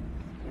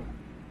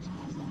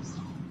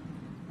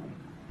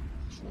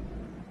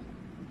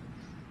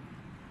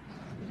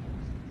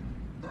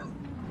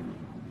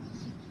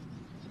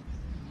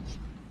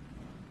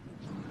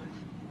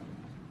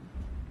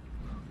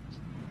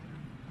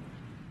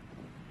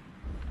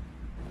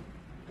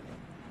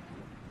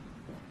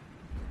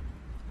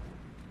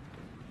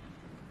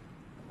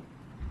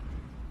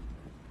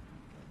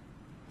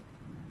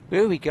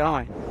 Where are we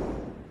going?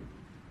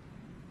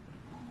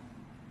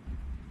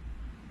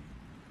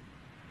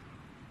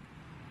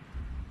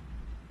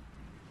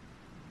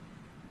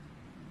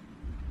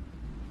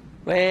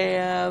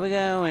 Where are we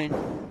going?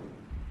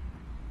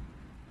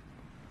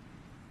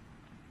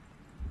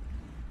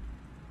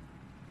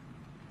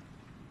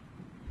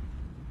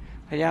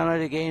 I downloaded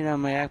the game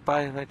on my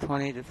Xbox for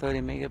 20 to 30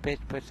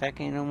 megabits per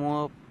second or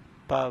more,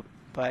 but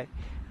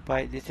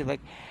this is like,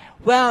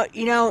 well,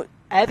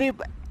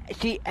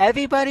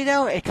 everybody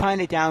though is trying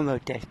to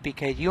download this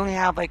because you only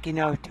have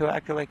till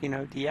after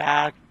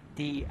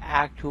the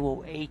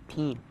actual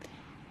 18th.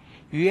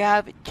 You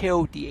have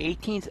till the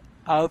 18th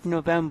of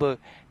November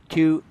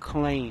to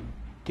claim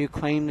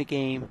the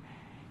game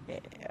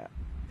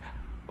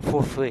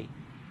for free.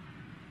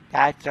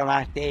 That's the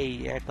last day.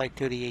 It's like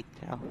till the 8th.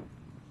 So.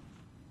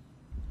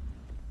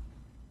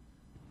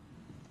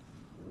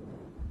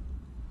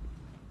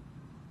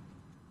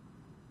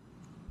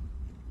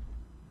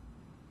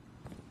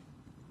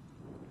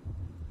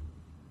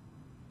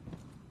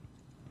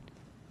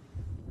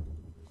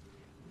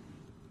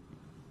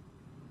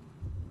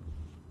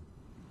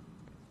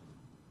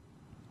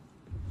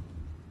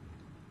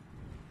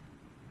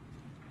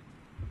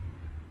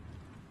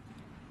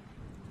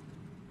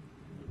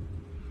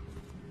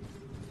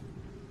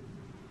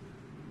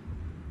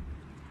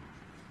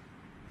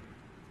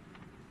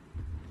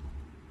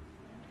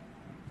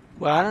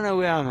 Well, I don't know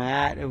where I'm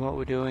at and what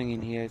we're doing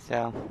in here,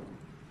 so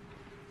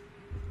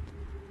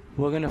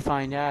we're gonna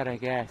find out, I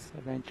guess,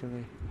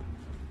 eventually,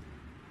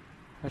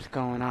 what's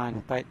going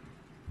on. But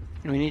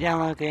we need to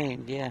download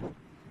games, yeah.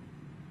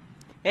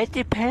 It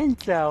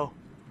depends, though.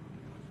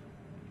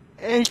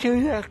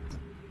 Internet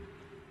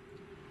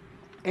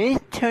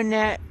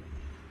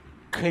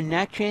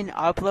connection,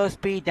 upload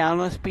speed,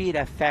 download speed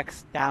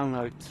affects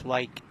downloads.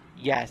 Like,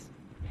 yes,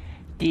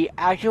 the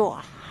actual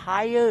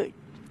higher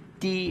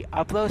the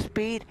upload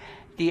speed,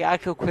 the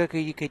actual quicker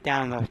you could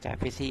download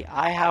stuff. You see,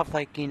 I have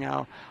like,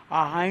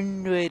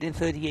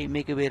 138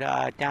 megabit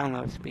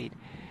download speed,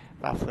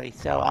 roughly.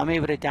 So I'm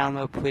able to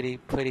download pretty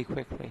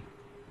quickly.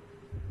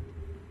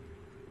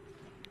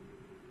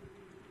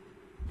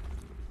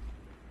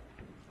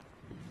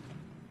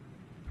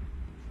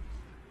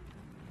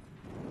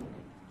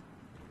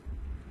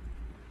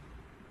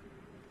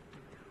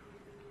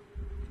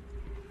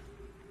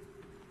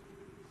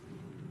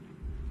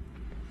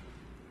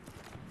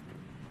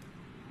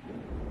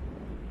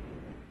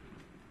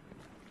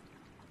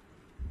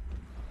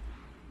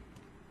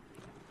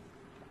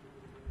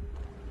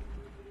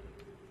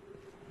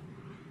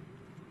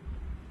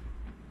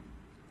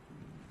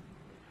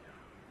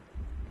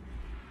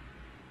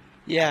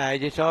 Yeah, it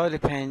just all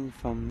depends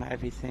from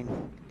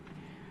everything.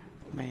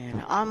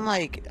 Man, I'm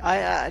like,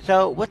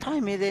 so what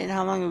time is it and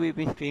how long have we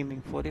been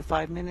streaming?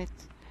 45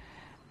 minutes?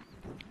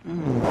 I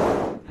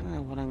don't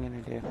know what I'm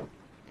gonna do.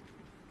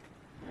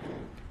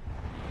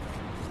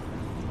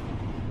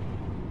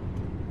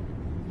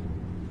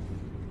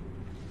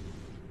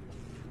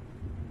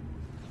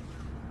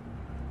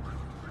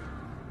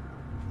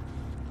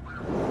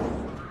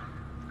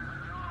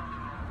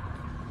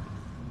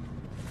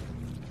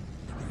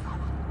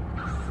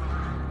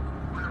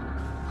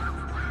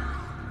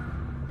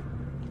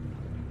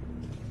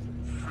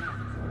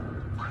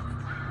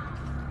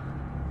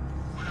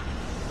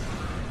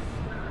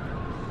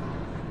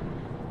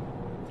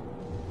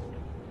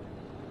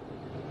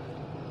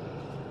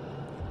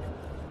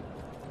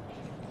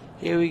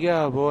 Here we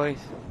go, boys.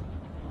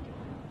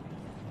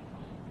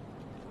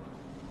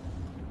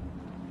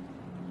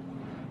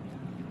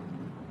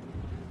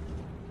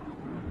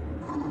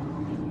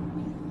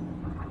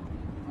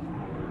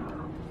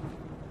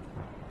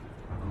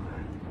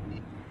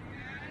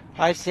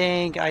 I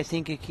think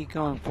you keep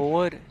going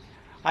forward.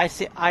 I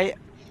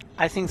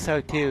think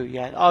so too.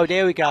 Yeah. Oh,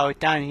 there we go. It's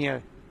down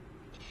here.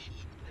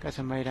 Got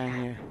somebody down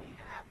here.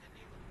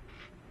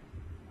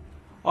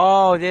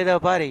 Oh, little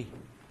buddy.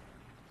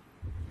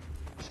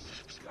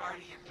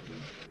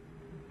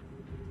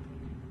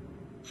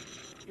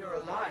 You're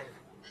alive.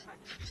 I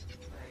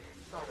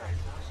thought I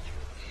lost you.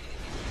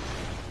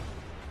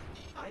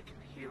 I can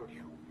heal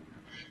you,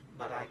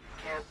 but I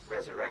can't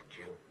resurrect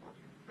you.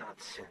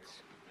 Not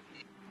since.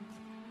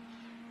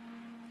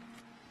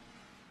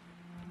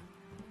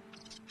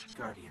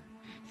 Guardian,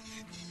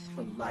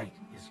 the light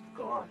is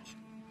gone.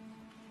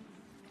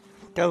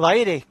 The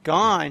light is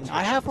gone.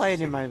 I have light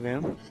in my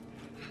room.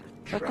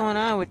 What's going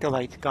on with the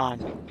light's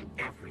gone?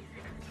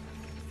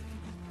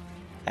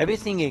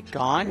 Everything is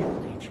gone?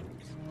 Legion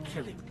is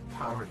killing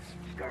powerless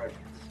guardians.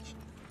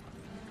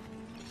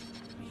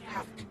 We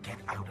have to get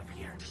out of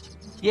here.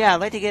 Yeah,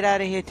 I'd like to get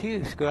out of here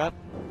too, Scrub.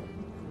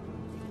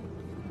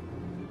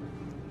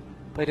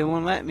 But it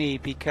won't let me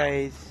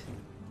because...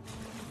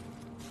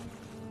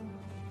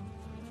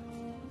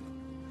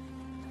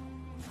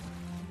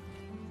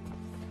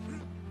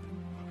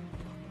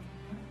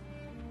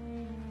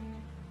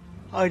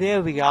 Oh,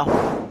 there we go.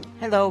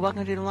 Hello,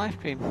 welcome to the live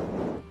stream.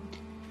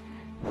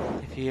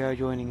 If you are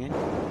joining in.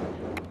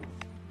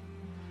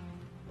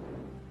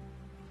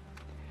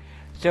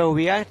 So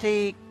we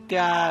actually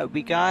got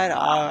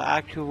our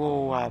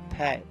actual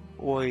pet,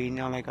 or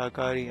like our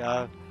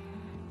guardian.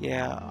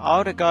 Yeah,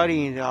 all the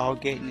guardians are all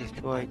getting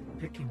destroyed.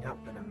 Picking up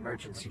an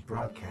emergency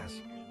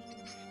broadcast.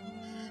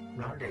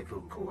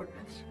 Rendezvous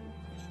coordinates.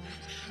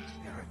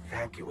 They're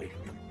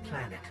evacuating the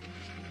planet.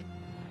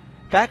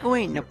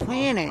 Evacuating the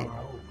planet?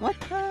 What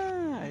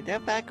time? They're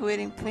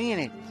evacuating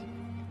planets.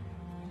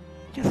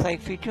 Just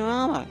like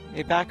Futurama.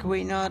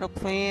 Evacuating all the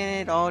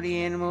planet, all the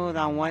animals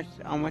on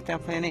what's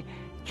that planet?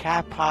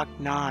 Chapak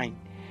 9.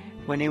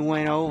 When they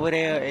went over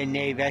there and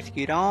they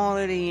rescued all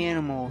of the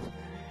animals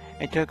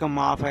and took them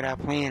off of that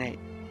planet.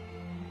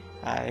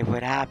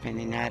 What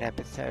happened in that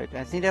episode?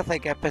 I think that's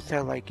like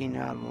episode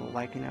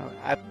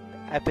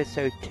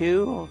episode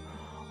 2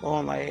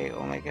 or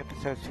like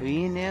episode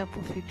 3 in there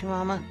for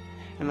Futurama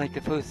in like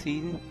the first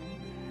season.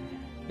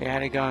 They had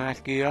to go and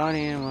rescue all the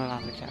animals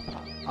off of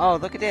Chapak. Oh,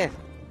 look at this.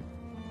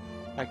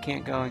 I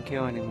can't go and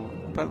kill anymore.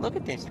 But look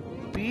at this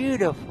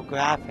beautiful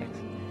graphics.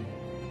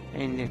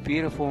 And this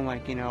beautiful,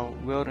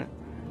 wilderness.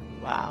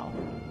 Wow.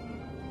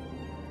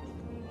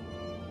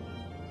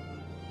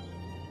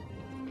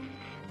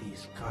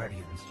 These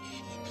guardians,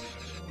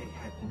 they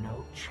had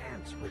no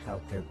chance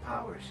without their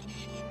powers.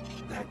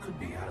 That could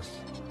be us.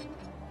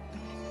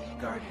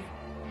 Guardian.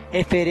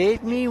 If it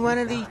is me one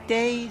of these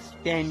days,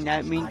 then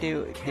that means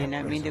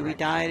that we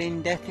died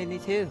in Destiny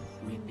 2.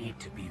 We need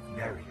to be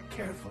very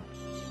careful.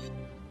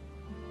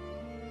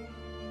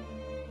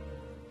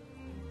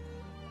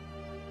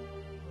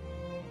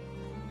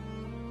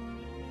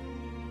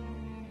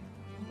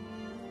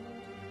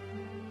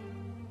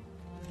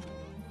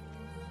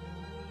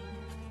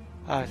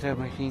 Oh,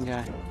 submachine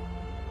gun.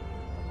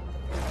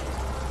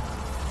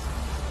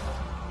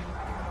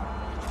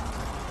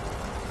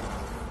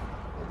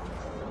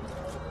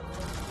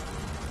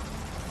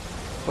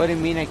 What do you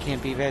mean I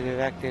can't be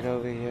resurrected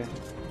over here?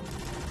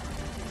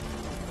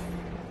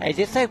 Hey,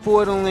 just like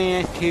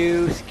Borderlands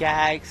 2,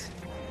 Skags.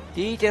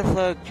 These just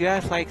look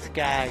just like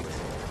Skags.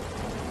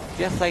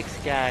 Just like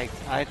Skags.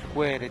 I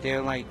swear that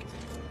they're like,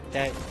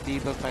 that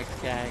these look like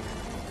Skags.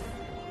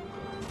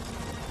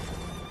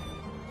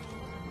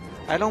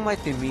 I don't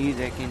like the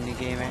music in the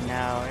game right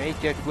now. It's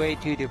just way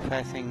too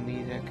depressing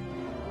music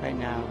right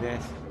now,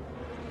 this.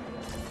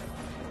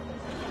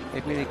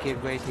 It really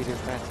gets way too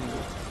depressing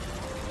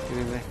to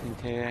be listening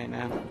to right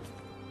now.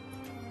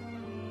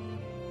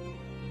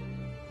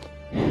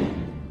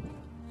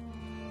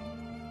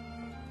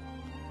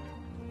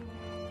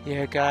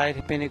 Yeah, guys,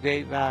 it's been a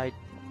great ride.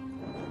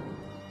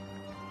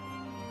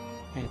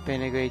 It's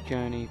been a great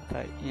journey,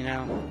 but, you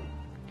know,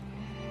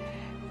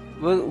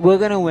 we're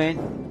gonna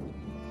win.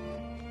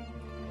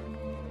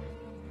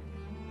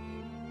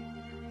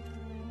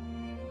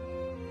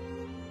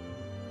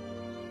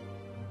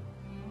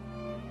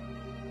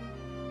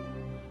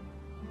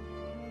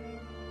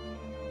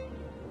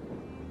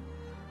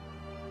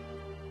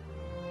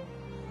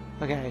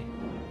 Okay.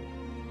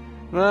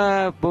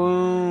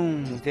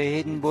 Boom! The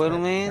hidden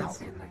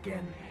Borderlands.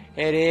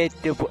 It is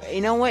the. You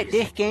know what?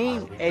 This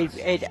game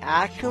is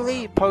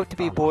actually supposed to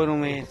be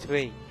Borderlands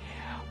 3.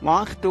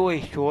 Long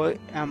story short,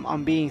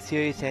 I'm being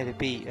serious as a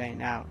beat right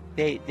now.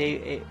 This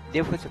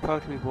was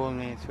supposed to be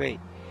Borderlands 3.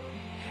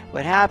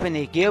 What happened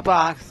is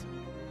Gearbox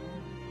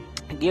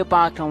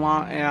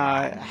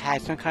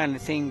had some kind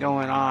of thing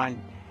going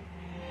on,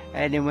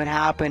 and then what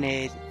happened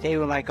is they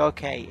were like,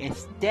 okay,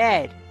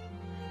 instead,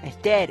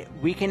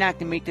 we can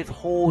actually make this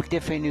whole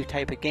different new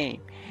type of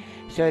game.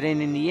 So then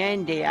in the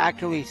end, they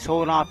actually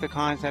sold off the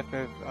concept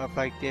of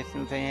like this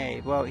and saying,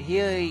 hey, well,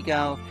 here you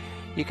go.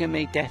 You can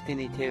make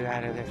Destiny 2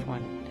 out of this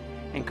one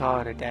and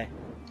call it a day.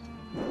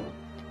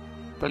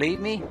 Believe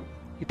me?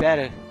 You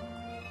better.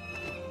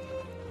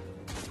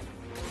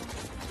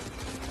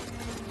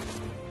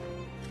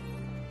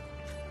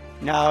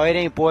 No, it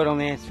ain't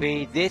Borderlands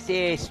 3. This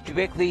is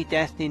strictly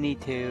Destiny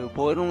 2.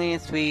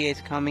 Borderlands 3 is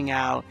coming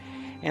out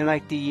in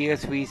like the year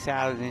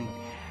 3000,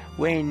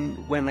 when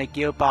like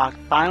Gearbox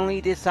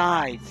finally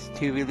decides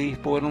to release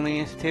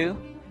Borderlands 2.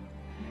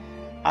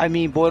 I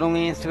mean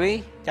Borderlands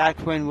 3. That's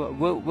when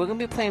we're gonna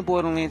be playing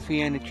Borderlands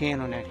 3 on the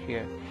channel next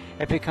year,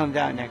 if it comes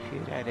out next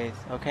year. That is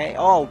okay.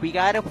 Oh, we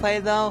gotta play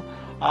though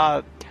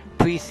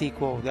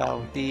pre-sequel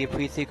though, the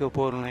pre-sequel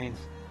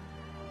Borderlands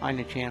on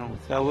the channel.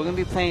 So we're gonna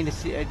be playing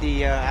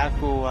the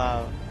actual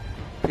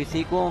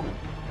pre-sequel,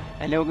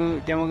 and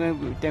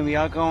then we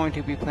are going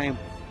to be playing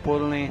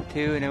Borderlands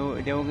 2, and then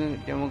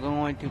we're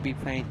going to be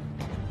playing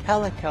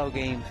Telltale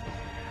games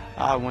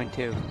 1,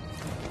 2.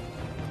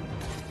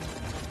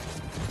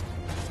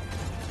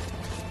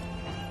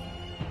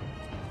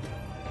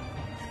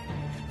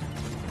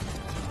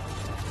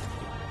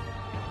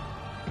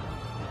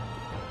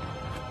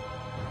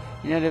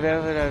 You know, the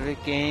developer of the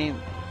game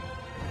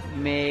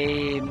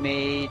made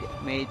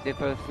the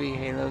first 3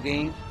 Halo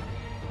games,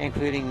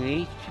 including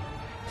Reach.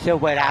 So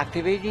what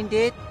Activision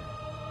did,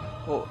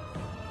 or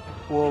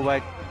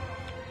what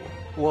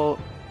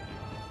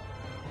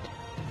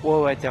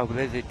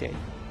Blizzard did.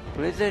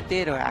 Blizzard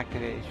did or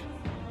Activision?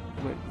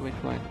 Which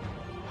one?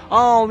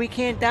 Oh, we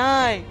can't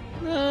die!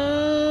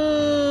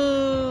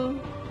 No!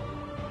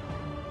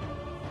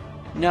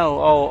 No,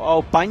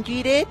 oh,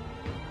 Bungie did?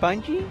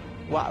 Bungie?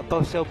 Wow,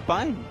 so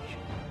Bungie.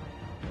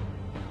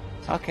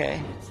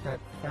 Okay. It's that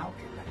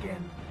Falcon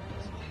again.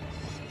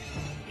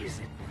 Is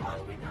it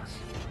following us?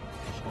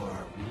 Or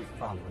are we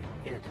following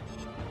it?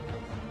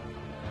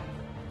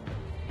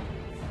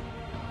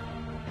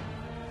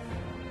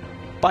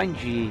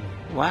 Bungie.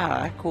 Wow,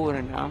 that's cool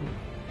to know.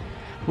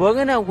 We're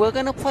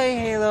gonna play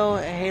Halo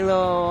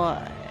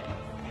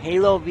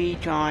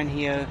Reach on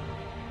here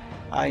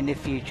in the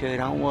future.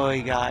 Don't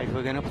worry, guys.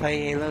 We're gonna play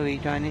Halo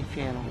Reach on this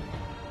channel.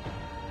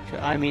 So,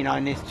 I mean,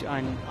 on this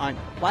on.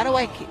 Why do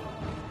I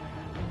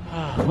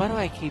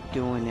keep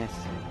doing this?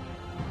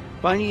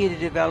 Bungie is the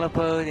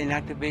developer, and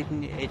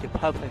Activision is the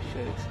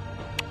publishers.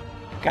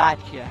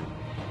 Gotcha.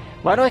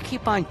 Why do I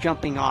keep on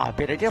jumping off?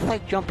 I just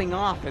like jumping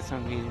off for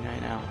some reason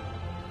right now.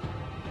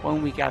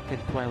 1 week after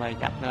the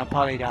Twilight, and I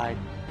probably died.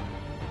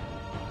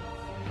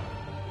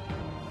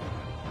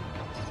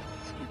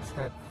 It's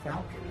that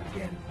Falcon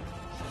again.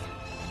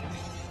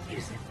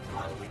 Is it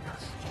following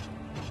us?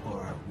 Or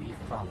are we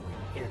following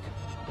it?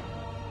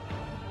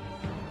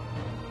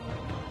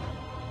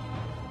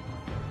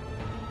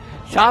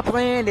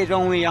 Shopland is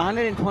only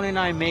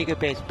 129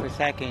 megabits per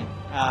second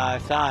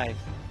size.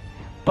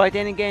 But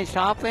then again,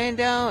 Shopland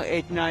though,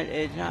 it's not,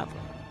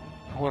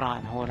 hold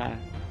on.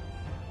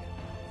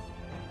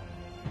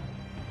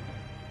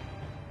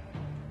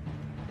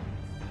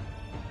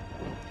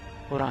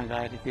 Hold on,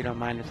 guys, if you don't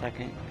mind a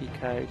second,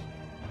 because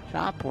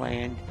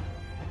Shopland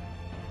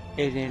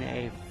is in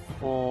a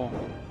full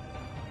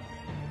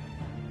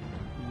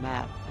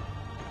map.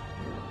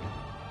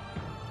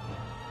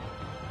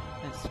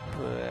 let's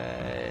put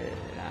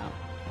out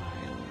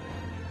islands.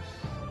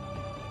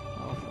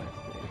 Oh, let's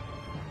do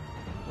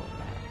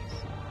format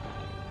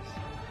size.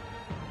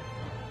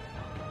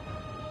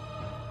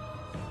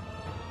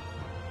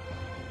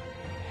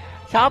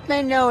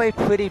 Southland though is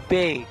pretty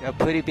big, a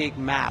pretty big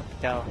map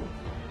though.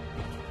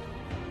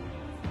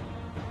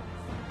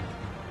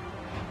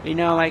 You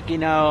know, like, you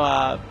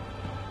know,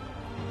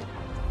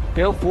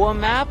 Build 4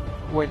 map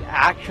was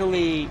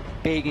actually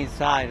big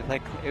inside.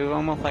 Like, it was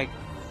almost like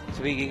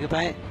 3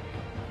 gigabyte.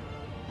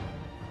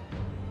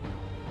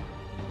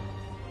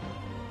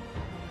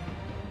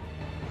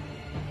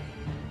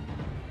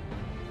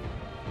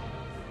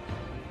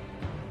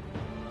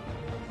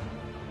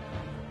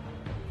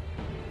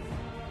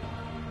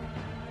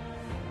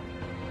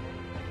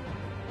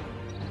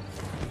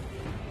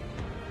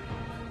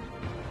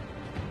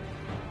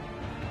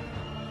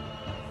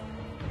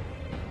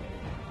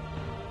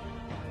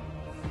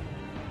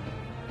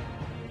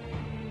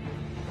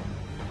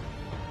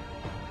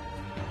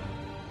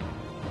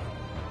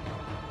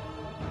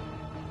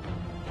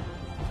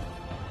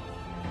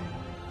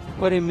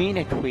 What do you mean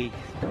it tweaks?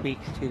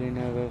 Tweaks to the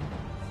Nova.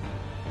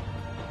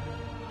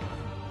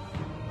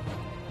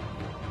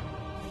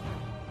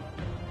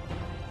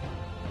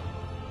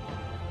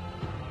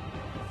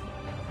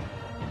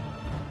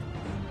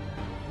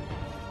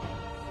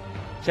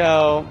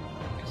 So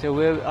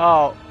we're,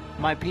 oh,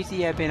 my PC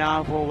had been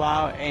on for a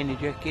while and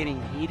it's just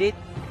getting heated.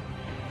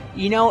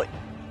 You know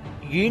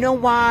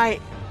why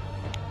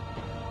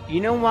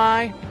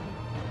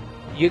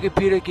your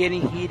computer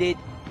getting heated?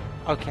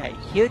 Okay,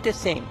 here's the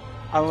thing.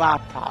 A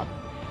laptop.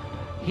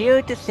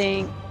 Here's the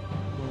thing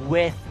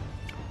with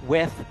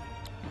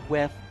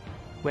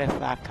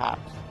laptops.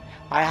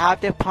 I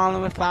have this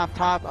problem with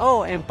laptops.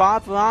 Oh, and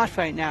Bob Ross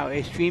right now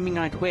is streaming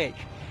on Twitch,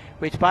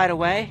 which, by the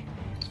way,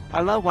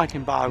 I love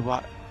watching Bob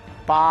Ross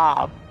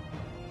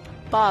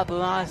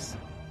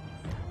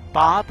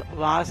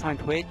on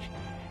Twitch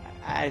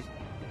as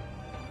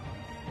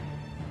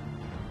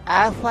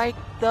like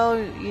though,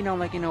 you know,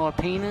 like, you know, a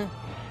painter.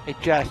 It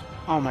just,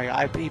 oh my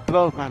god, he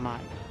blows my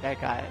mind. That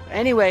guy.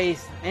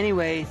 Anyways,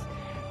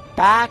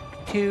 back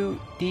to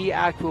the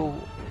actual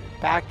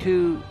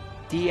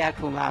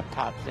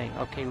laptop thing.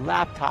 Okay,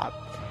 laptop.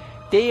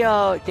 They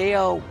are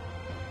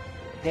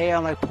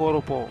like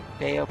portable.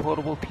 They are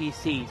portable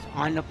PCs.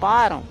 On the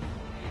bottom,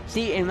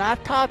 see, in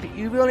laptop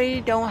you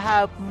really don't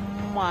have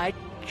much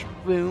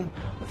room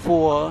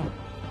for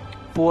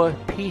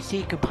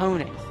PC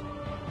components.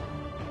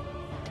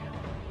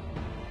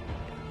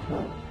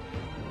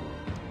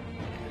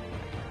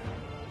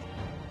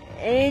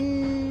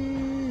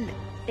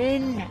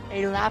 In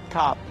a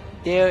laptop,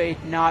 there is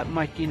not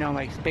much, you know,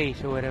 like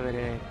space or whatever it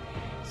is.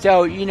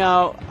 So, you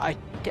know,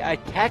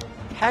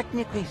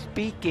 technically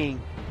speaking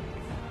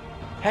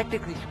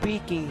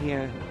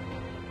here,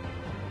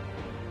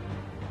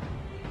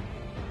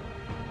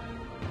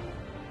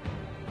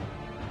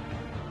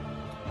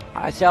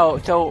 so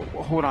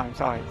hold on,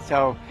 sorry.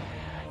 So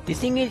the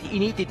thing is, you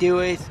need to do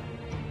is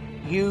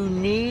you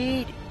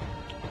need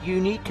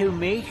to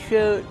make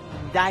sure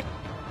that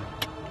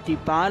the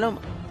bottom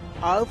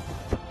of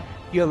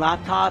your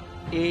laptop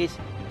is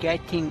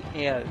getting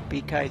air,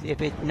 because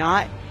if it's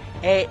not,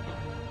 it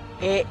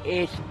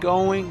is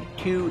going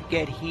to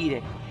get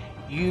heated.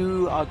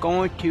 You're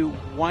going to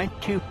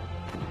want to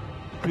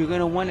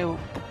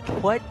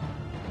put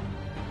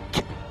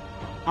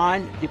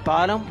on the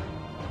bottom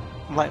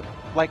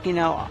like you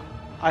know,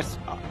 a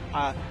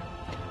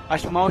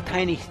small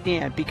tiny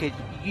stand, because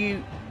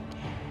you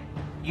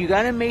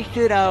gotta make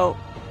sure that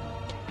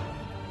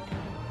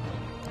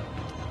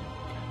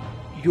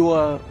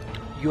your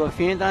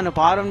fans on the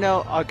bottom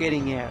though are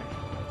getting air.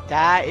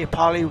 That is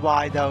probably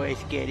why though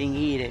it's getting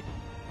heated,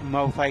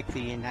 most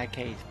likely in that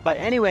case. But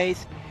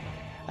anyways,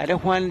 I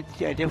just wanted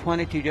to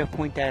just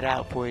point that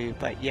out for you.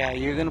 But yeah,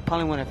 you're gonna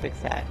probably want to fix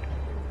that.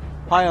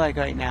 Probably like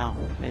right now,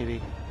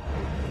 maybe.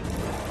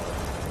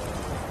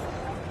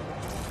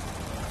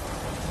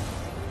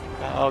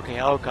 Okay,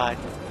 oh god.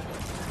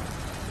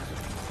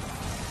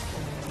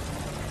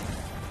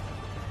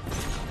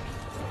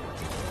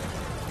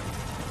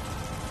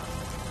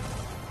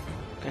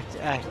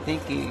 I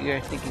think you're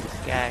thinking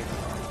Skag.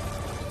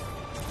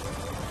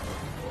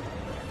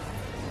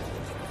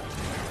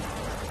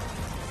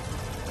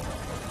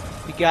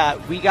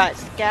 We got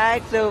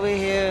Skags over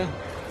here.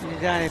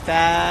 There's not a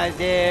bad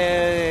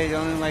there. There's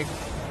only like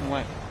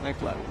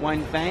what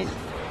one vent.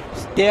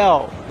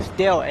 Still,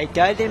 it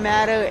doesn't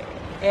matter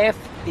if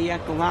the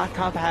actual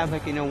laptop has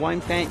like, you know,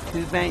 1 vent,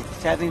 2 vents,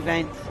 7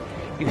 vents.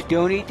 You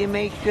still need to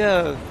make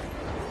sure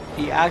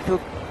the actual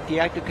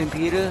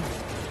computer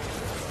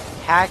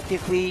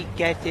tactically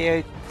get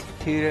there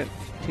to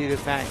the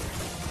vent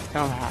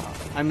somehow.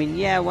 I mean,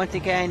 yeah, once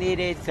again, it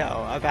is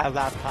a bad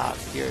laptop.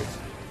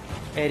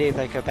 It is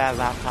like a bad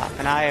laptop,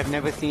 and I have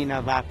never seen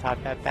a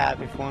laptop that bad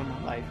before in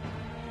my life.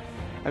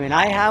 I mean,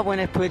 I have one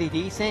that's pretty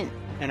decent,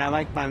 and I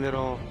love my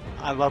little,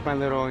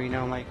 you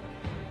know, like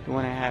the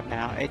one I have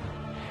now.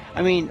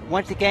 I mean,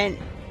 once again,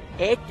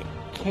 it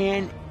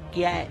can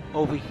get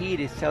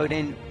overheated. So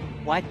then,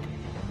 what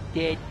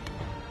did.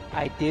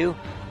 I do.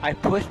 I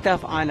put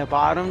stuff on the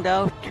bottom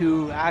though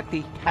to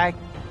actually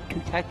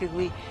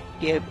technically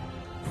give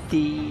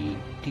the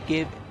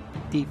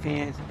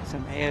fans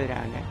some air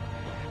down there,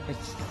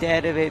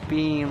 instead of it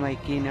being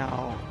like, you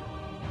know,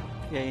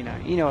 yeah,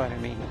 you know what I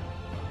mean.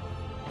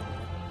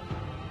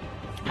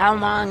 How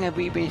long have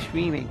we been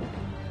streaming?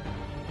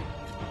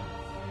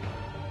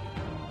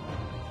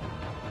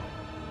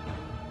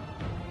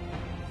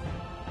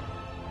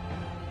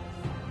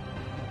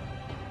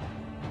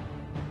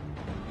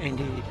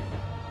 Indeed.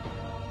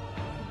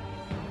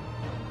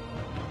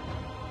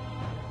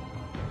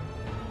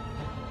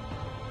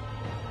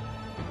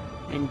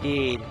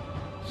 Indeed.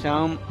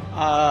 Some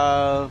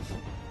of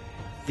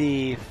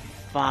the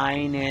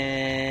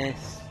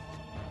finest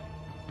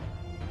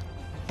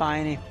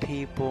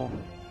people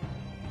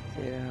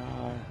there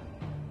are.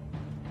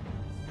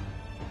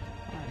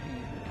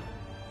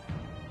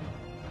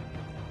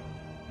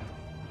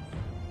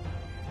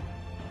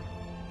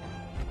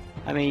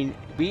 I mean,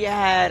 we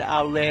had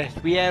our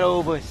list. We had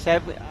over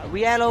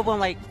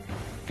like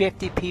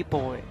 50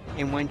 people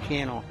in one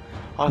channel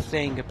all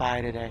saying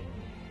goodbye today.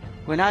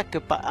 We're not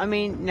goodbye. I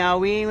mean, no,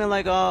 we ain't even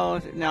like,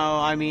 oh, no,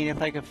 I mean,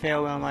 if I could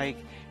fail, I'm like,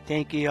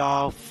 thank you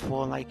all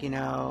for, like, you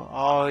know,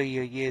 all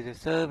your years of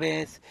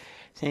service.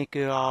 Thank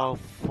you all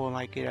for,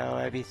 like, you know,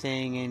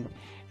 everything. And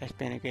it's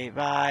been a great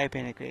vibe,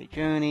 been a great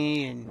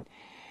journey, and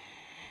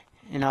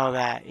all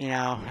that, you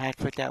know.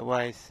 That's what that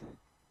was.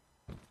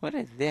 What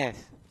is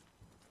this?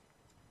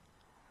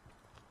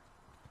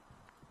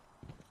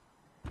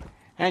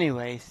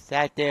 Anyways,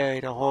 that there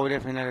is a whole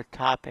different other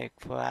topic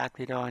for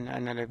actually doing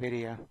another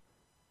video.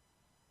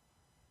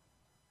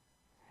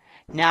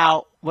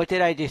 Now, what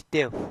did I just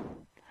do?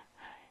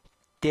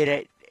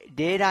 Did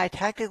I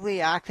technically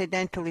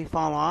accidentally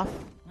fall off?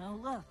 Oh,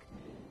 look.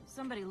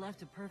 Somebody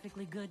left a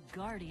perfectly good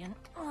guardian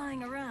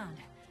lying around.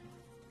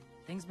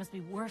 Things must be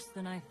worse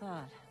than I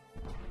thought.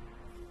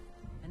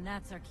 And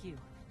that's our cue.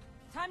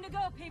 Time to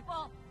go,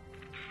 people!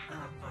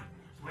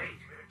 Wait.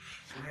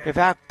 In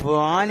fact,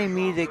 Brawny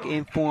Music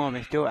Inform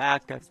is still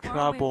active.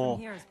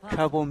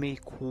 Trouble me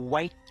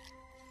quite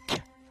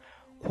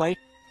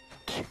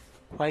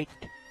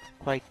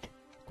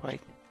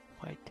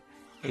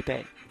a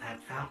bit.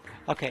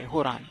 Okay,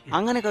 hold on.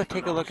 I'm gonna go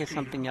take a look at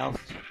something else.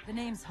 The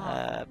name's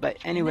Hawk. But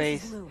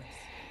anyways,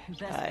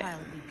 okay,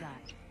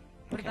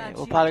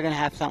 we're probably gonna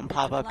have something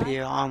pop up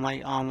here on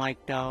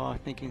like the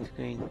thinking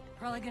screen.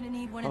 Probably gonna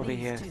need one over of these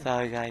here. too.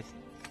 Sorry, guys.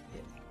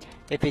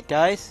 If it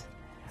does,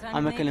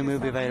 I'm not gonna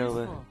move it right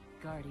over.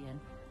 Guardian.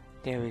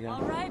 There we go.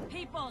 All right,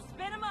 people,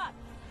 spin them up.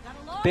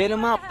 Spin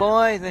them up,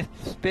 boys. Let's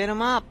spin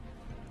them up.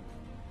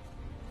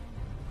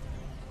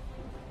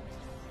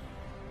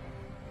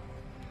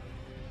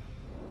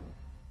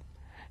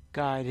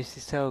 God, this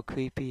is so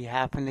creepy.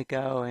 Happen to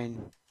go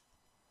and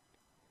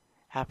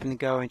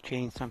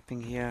change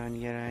something here on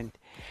the other end.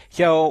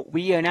 So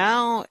we are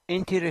now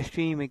into the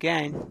stream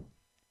again.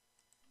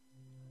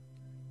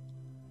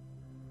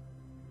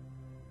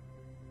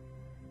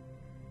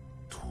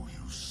 Do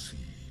you see,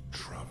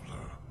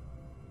 traveler,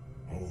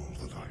 all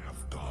that I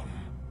have done?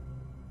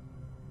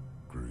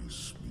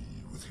 Grace me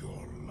with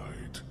your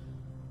light.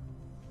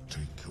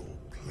 Take your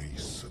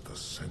place at the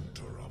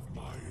center of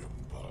my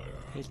empire.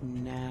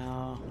 And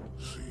now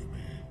see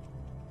me,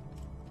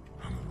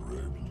 and the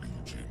Red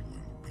Legion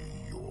will be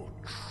your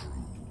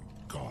true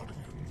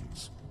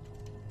guardians.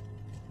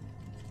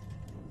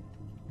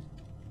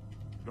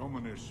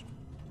 Dominus,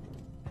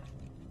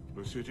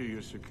 the city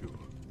is secure.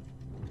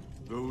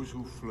 Those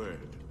who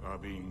fled are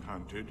being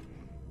hunted,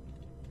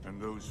 and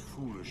those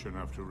foolish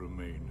enough to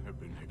remain have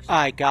been executed.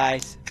 Alright,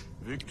 guys.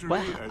 Victory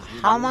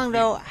How long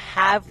though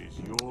have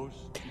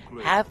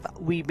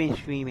we been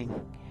streaming?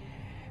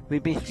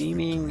 We've been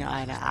streaming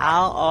an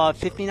hour,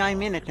 59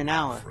 minutes, an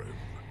hour.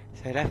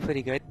 So that's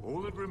pretty good.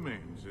 All that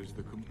remains is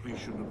the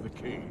completion of the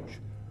cage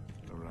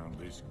around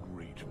this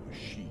great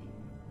machine.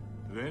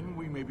 Then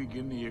we may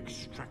begin the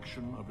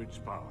extraction of its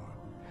power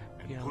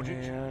and put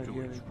it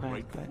to its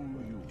rightful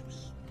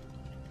use.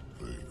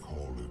 They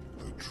call it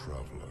the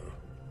Traveler.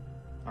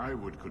 I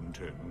would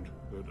contend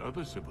that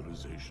other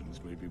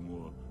civilizations may be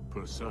more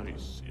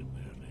precise in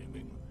their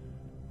naming.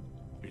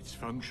 Its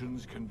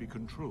functions can be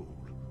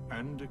controlled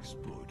and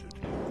exploited,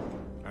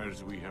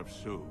 as we have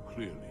so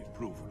clearly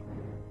proven.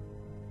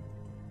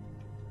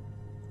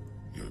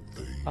 Yet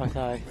they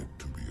sorry. meant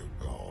to be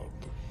a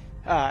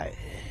god.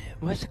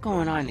 What's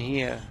going on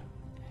here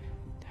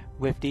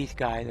with these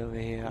guys over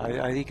here?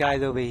 Are these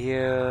guys over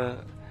here?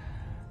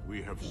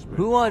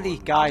 Who are these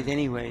guys,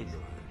 anyways?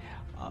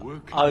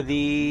 Are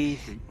these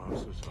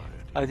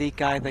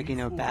guys like, you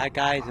know, bad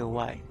guys or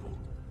what?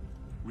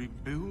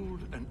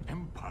 Rebuild an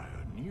empire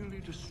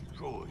nearly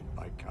destroyed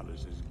by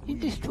Callus's greed. You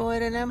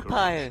destroyed an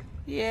empire!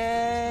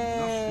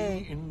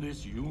 Yay! Nothing in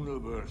this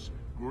universe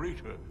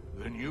greater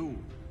than you.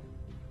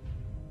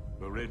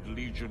 The Red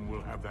Legion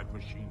will have that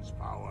machine's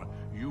power.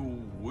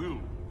 You will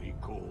be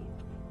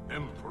called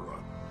Emperor.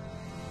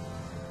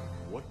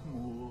 What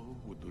more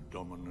would the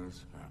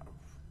Dominus have?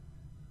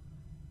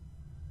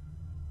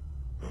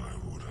 I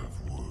would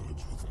have words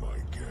words with my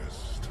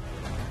guest.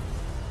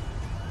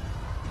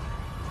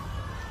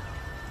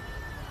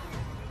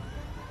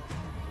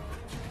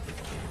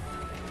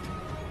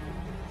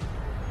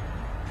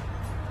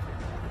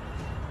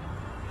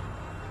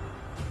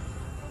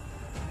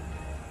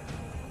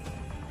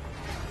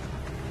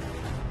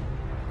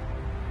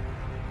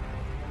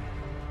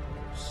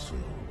 So,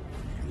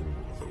 you're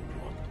the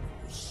one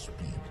who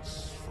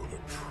speaks for the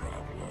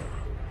Traveler.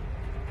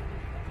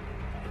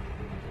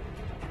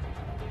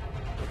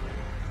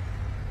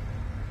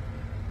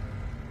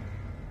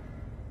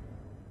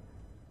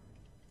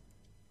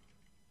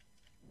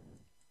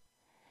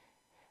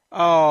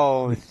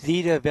 Oh,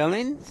 these are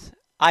villains?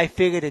 I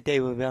figured that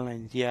they were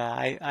villains. Yeah,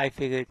 I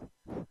figured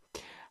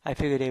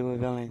they were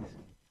villains.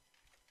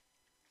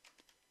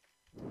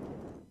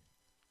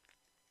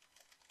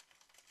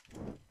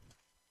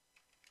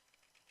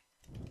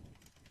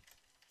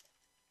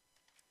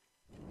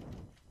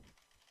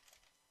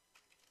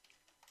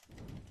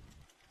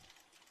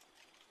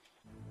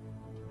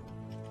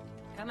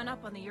 Coming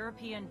up on the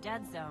European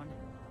Dead Zone.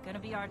 Gonna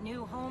be our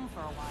new home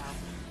for a while.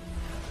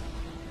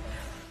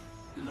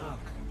 Look,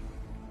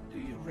 do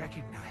you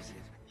recognize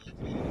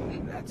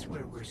it? That's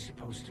where we're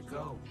supposed to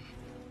go.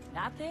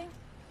 That thing?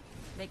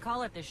 They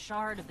call it the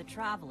Shard of the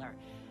Traveler.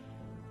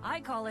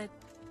 I call it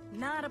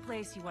not a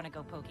place you want to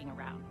go poking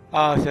around.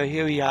 Oh, so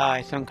here we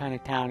are, some kind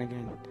of town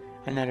again.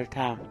 Another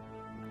town.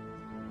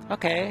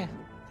 Okay,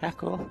 that's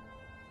cool.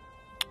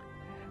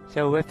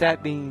 So with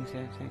that being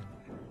said,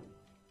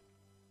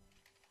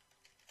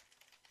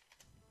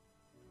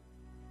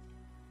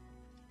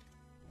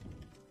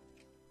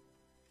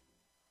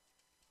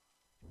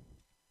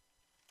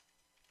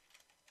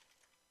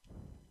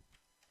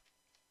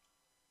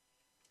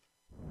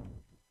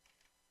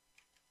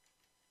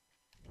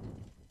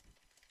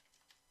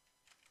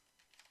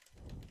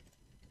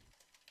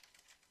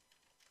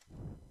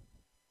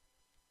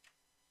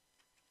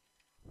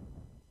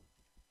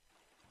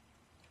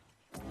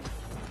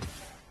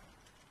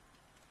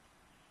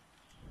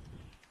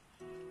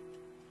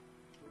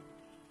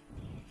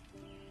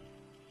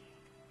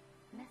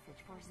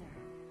 Message for Xur.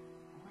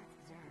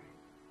 What's Xur?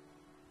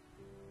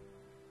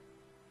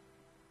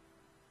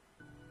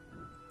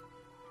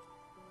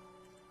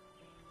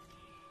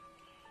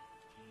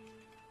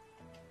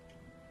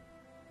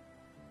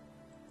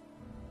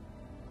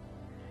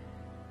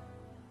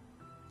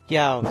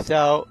 yo,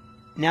 so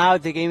now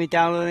the game is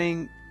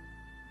downloading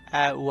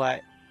at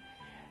what?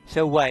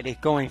 So what?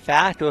 It's going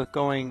fast or it's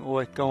going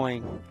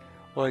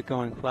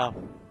slow?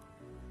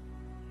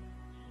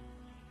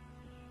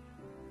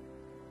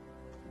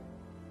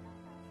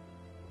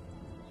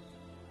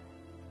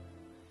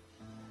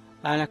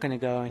 I'm not gonna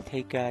go and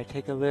take a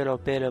little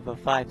bit of a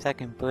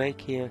 5-second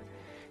break here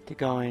to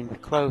go and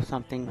close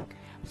something.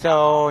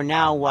 So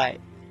now what?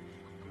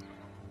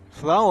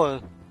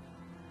 Slower?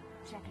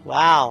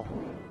 Wow.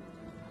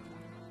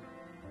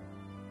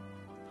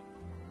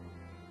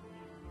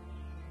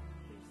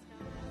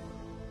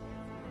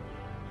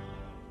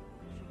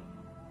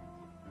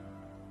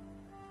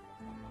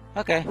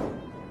 Okay.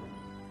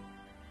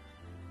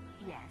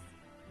 Yes.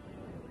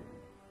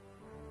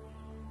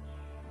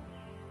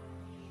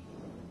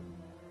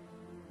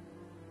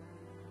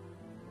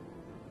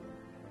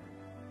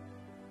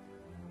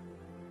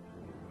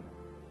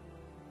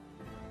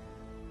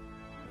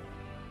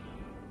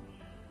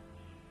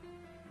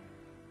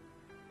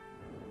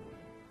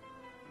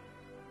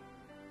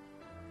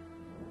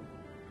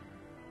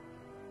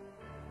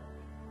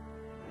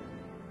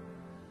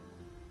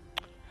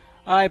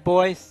 Alright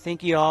boys,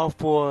 thank you all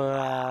for,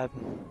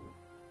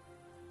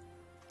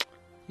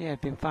 yeah,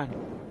 it's been fun.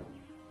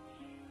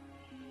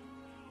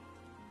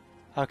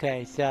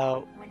 Okay,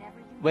 so,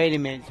 wait a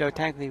minute, so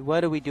technically,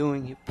 what are we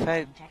doing here?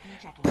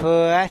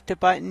 Press the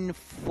button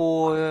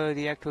for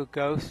the actual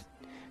ghost.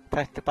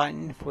 Press the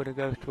button for the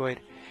ghost droid.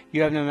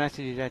 You have no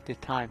messages at this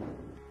time.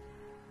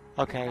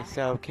 Okay,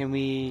 so can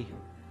we...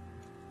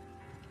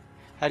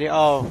 How do you...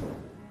 Oh.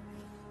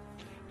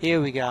 Here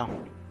we go.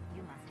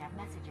 You must have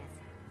messages.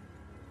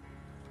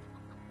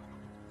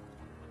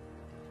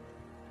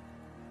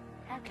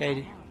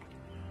 Okay.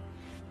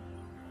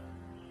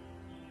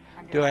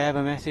 Do I have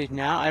a message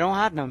now? I don't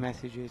have no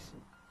messages.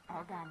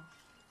 All done.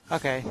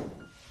 Okay.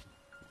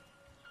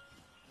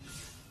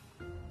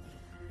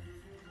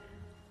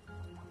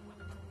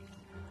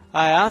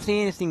 I don't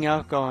see anything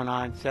else going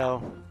on,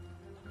 so...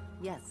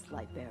 Yes,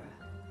 Lightbearer.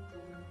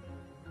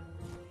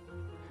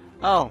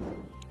 Oh,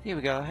 here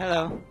we go.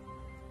 Hello.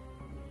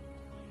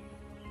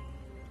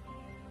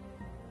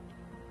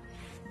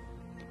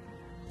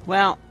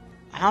 Well,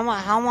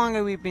 how long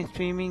have we been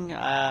streaming?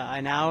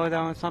 An hour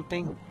though or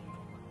something?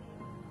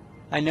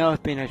 I know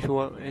it's been a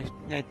short, it's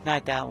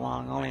not that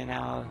long, only an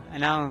hour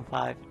and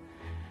 5.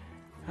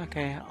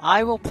 Okay,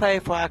 I will play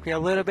for actually a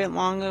little bit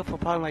longer, for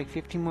probably like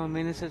 15 more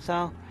minutes or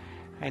so.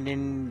 And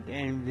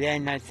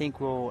then I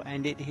think we'll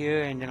end it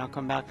here, and then I'll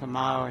come back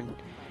tomorrow, and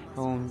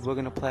we're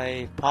gonna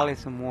play probably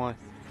some more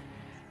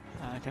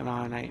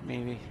tomorrow night,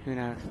 maybe. Who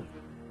knows?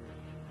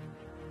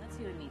 Let's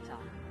you and me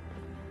talk.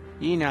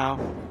 You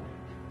know.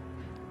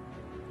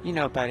 You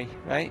know, buddy,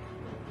 right?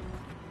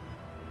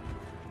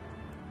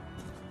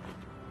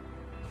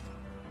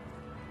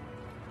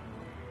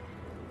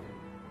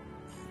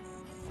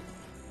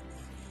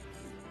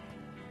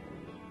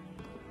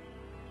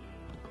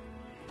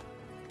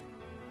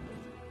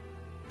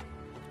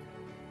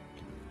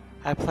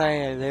 I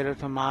play a little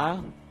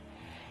tomorrow.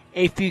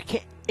 If you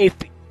can, if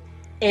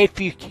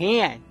you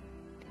can,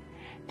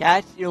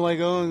 that's you're like,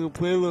 oh, I'm gonna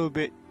play a little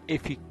bit.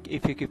 If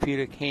your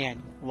computer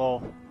can,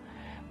 lol.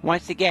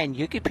 Once again,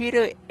 your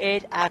computer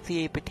is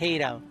actually a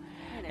potato.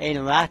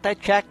 And last I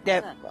checked,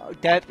 that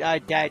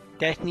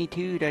Destiny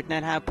 2 does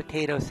not have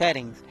potato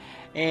settings.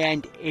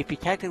 And if you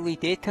technically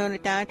did turn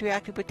it down to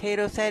actual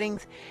potato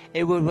settings,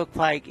 it would look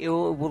like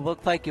you're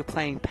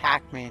playing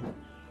Pac-Man.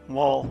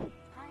 Lol.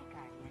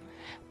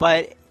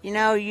 But you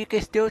know, you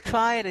can still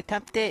try it,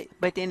 attempt it.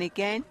 But then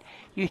again,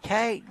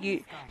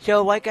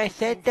 so like I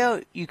said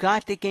though, you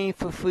got the game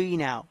for free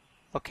now.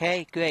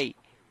 Okay, great.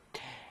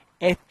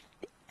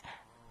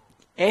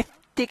 If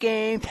the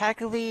game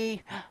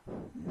technically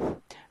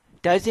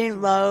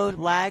doesn't load,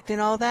 lags and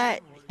all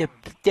that,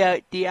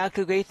 the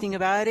actual great thing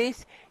about it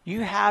is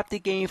you have the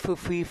game for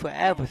free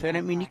forever. So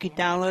that means you can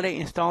download it,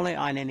 install it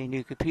on any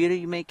new computer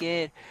you may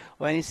get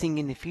or anything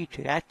in the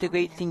future. That's the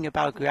great thing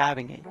about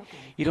grabbing it.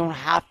 You don't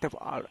have to,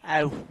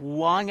 as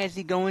long as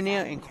you go in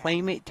there and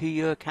claim it to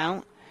your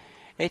account,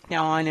 it's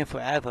now on there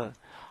forever.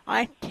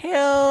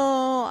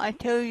 Until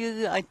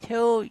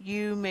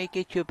you make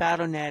it your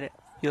Battle.net,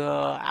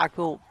 your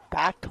actual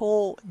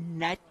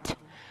Battle.net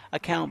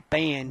account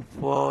banned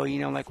for, you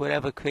know, like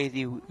whatever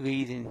crazy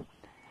reason.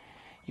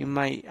 You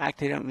might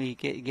accidentally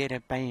get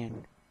it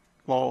banned.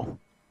 Well,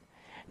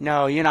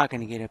 no, you're not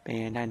going to get it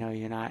banned. I know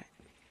you're not.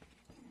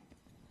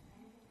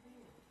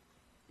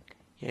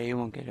 Yeah, you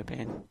won't get it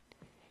banned.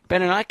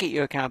 Better not get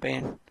your account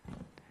banned.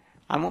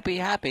 I won't be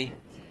happy.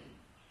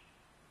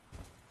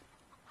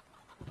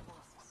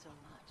 So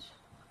much.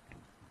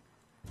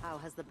 How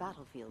has the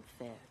battlefield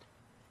fared?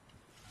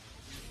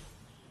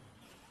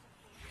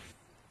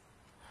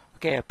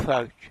 Okay,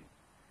 approach.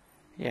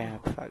 Yeah,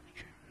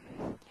 approach.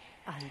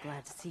 I'm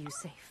glad to see you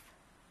safe.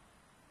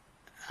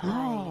 Oh.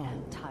 I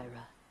am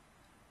Tyra.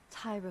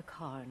 Tyra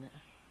Karn.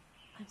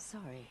 I'm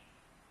sorry.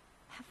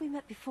 Have we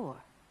met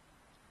before?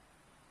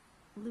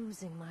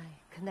 Losing my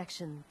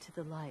connection to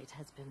the light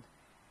has been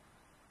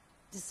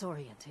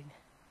disorienting.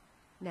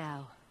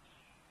 Now,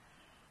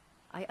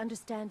 I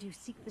understand you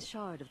seek the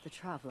shard of the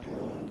Traveler.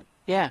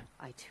 Yeah.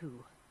 I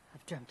too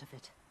have dreamt of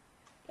it.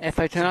 If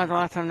I turn on the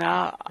laptop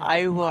now,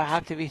 I will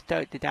have to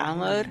restart the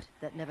download.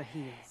 That never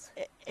heals.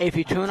 If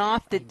you turn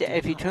off the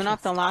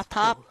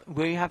laptop,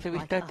 will you have to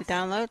restart the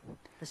download?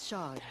 The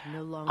shard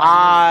no longer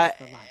knows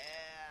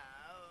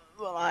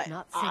the light.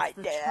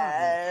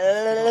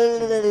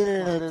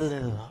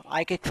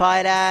 I could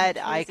try that.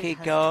 I can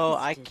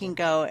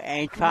go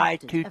and try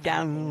to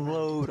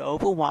download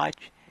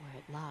Overwatch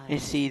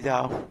and see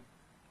though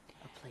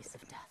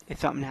if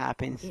something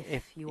happens.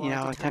 If you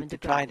know, attempt to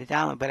try to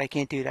download, but I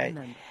can't do that.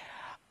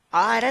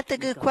 That's a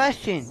good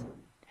question.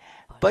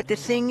 But the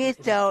thing is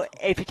though,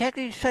 if you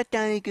technically shut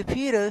down your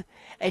computer,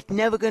 it's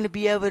never going to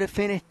be able to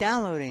finish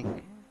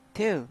downloading,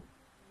 too.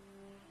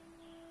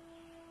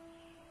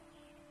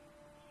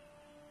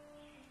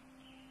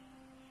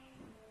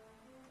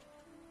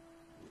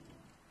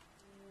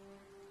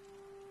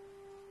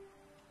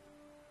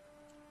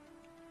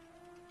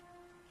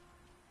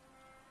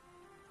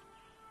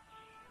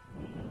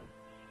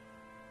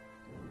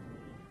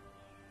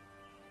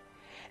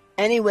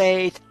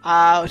 Anyways,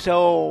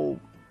 so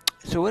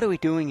what are we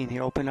doing in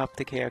here? Open up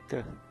the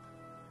character.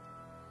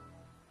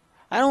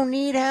 I don't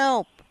need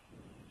help.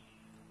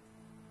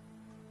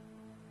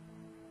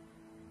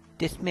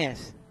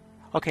 Dismiss.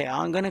 Okay,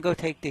 I'm gonna go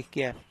take this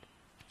gift.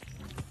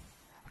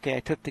 Okay, I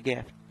took the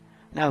gift.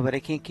 No, but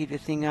I can't keep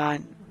this thing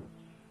on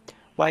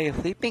while you're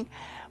sleeping.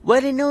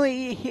 Well, no,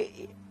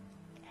 here's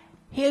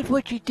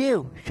what you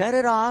do. Shut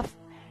it off.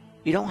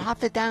 You don't have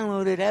to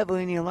download it ever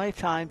in your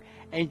lifetime.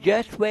 And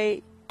just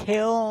wait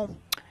till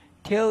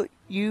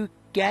you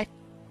get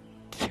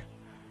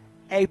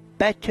a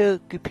better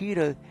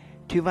computer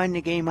to run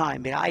the game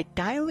on. But I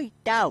highly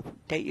doubt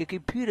that your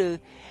computer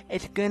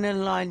is gonna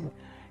run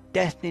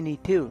Destiny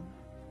 2.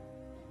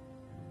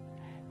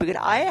 Because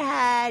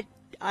I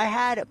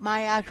had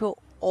my actual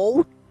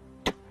old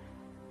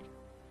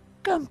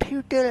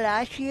computer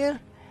last year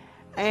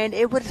and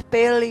it was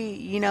barely,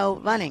 you know,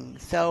 running.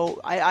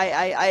 So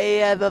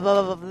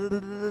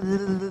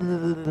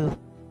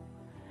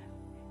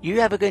you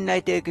have a good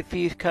night there,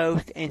 Confused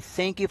Coast, and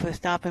thank you for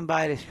stopping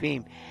by the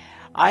stream.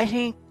 I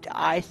think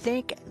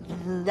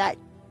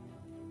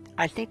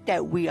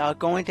that we are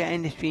going to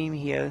end the stream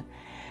here,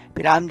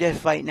 but I'm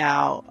just right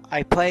now.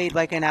 I played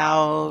like an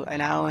hour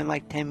and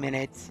like 10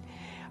 minutes.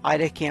 I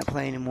just can't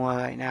play anymore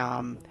right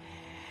now.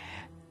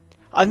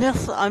 I'm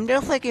just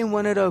like in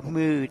one of those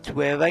moods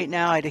where right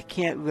now I just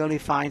can't really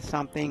find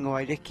something, or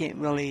I just can't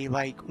really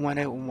like I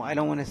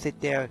don't want to sit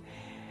there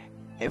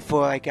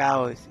for like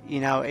hours.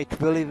 You know,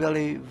 it's really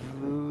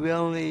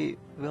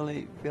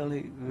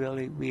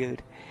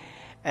weird.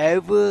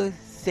 ever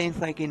since,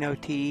 like, you know,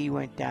 TE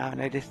went down,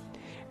 I just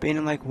been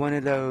in like one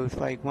of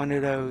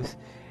those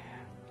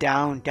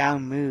down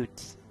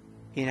moods,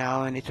 you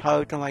know, and it's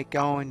hard to like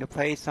go into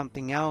play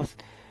something else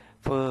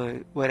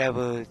for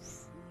whatever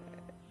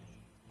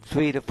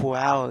 3 to 4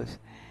 hours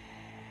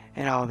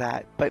and all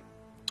that. But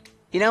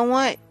you know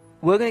what?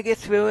 We're gonna get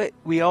through it.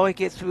 We always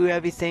get through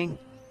everything.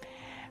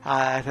 So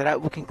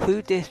that will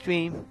conclude this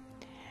stream.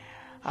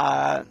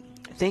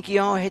 Thank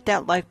you all. Hit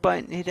that like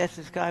button, hit that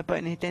subscribe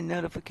button, hit that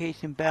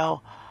notification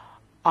bell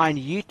on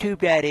YouTube,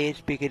 that is,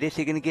 because this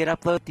is gonna get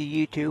uploaded to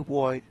YouTube,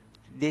 or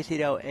this, you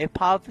know, it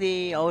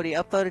probably already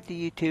uploaded to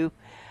YouTube.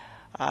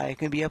 It's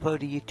gonna be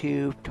uploaded to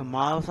YouTube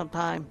tomorrow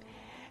sometime,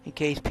 in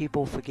case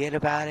people forget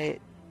about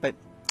it. But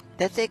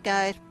that's it,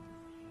 guys.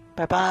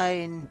 Bye bye,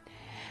 and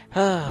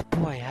oh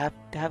boy, have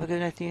a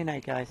good rest of your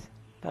night, guys.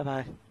 Bye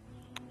bye.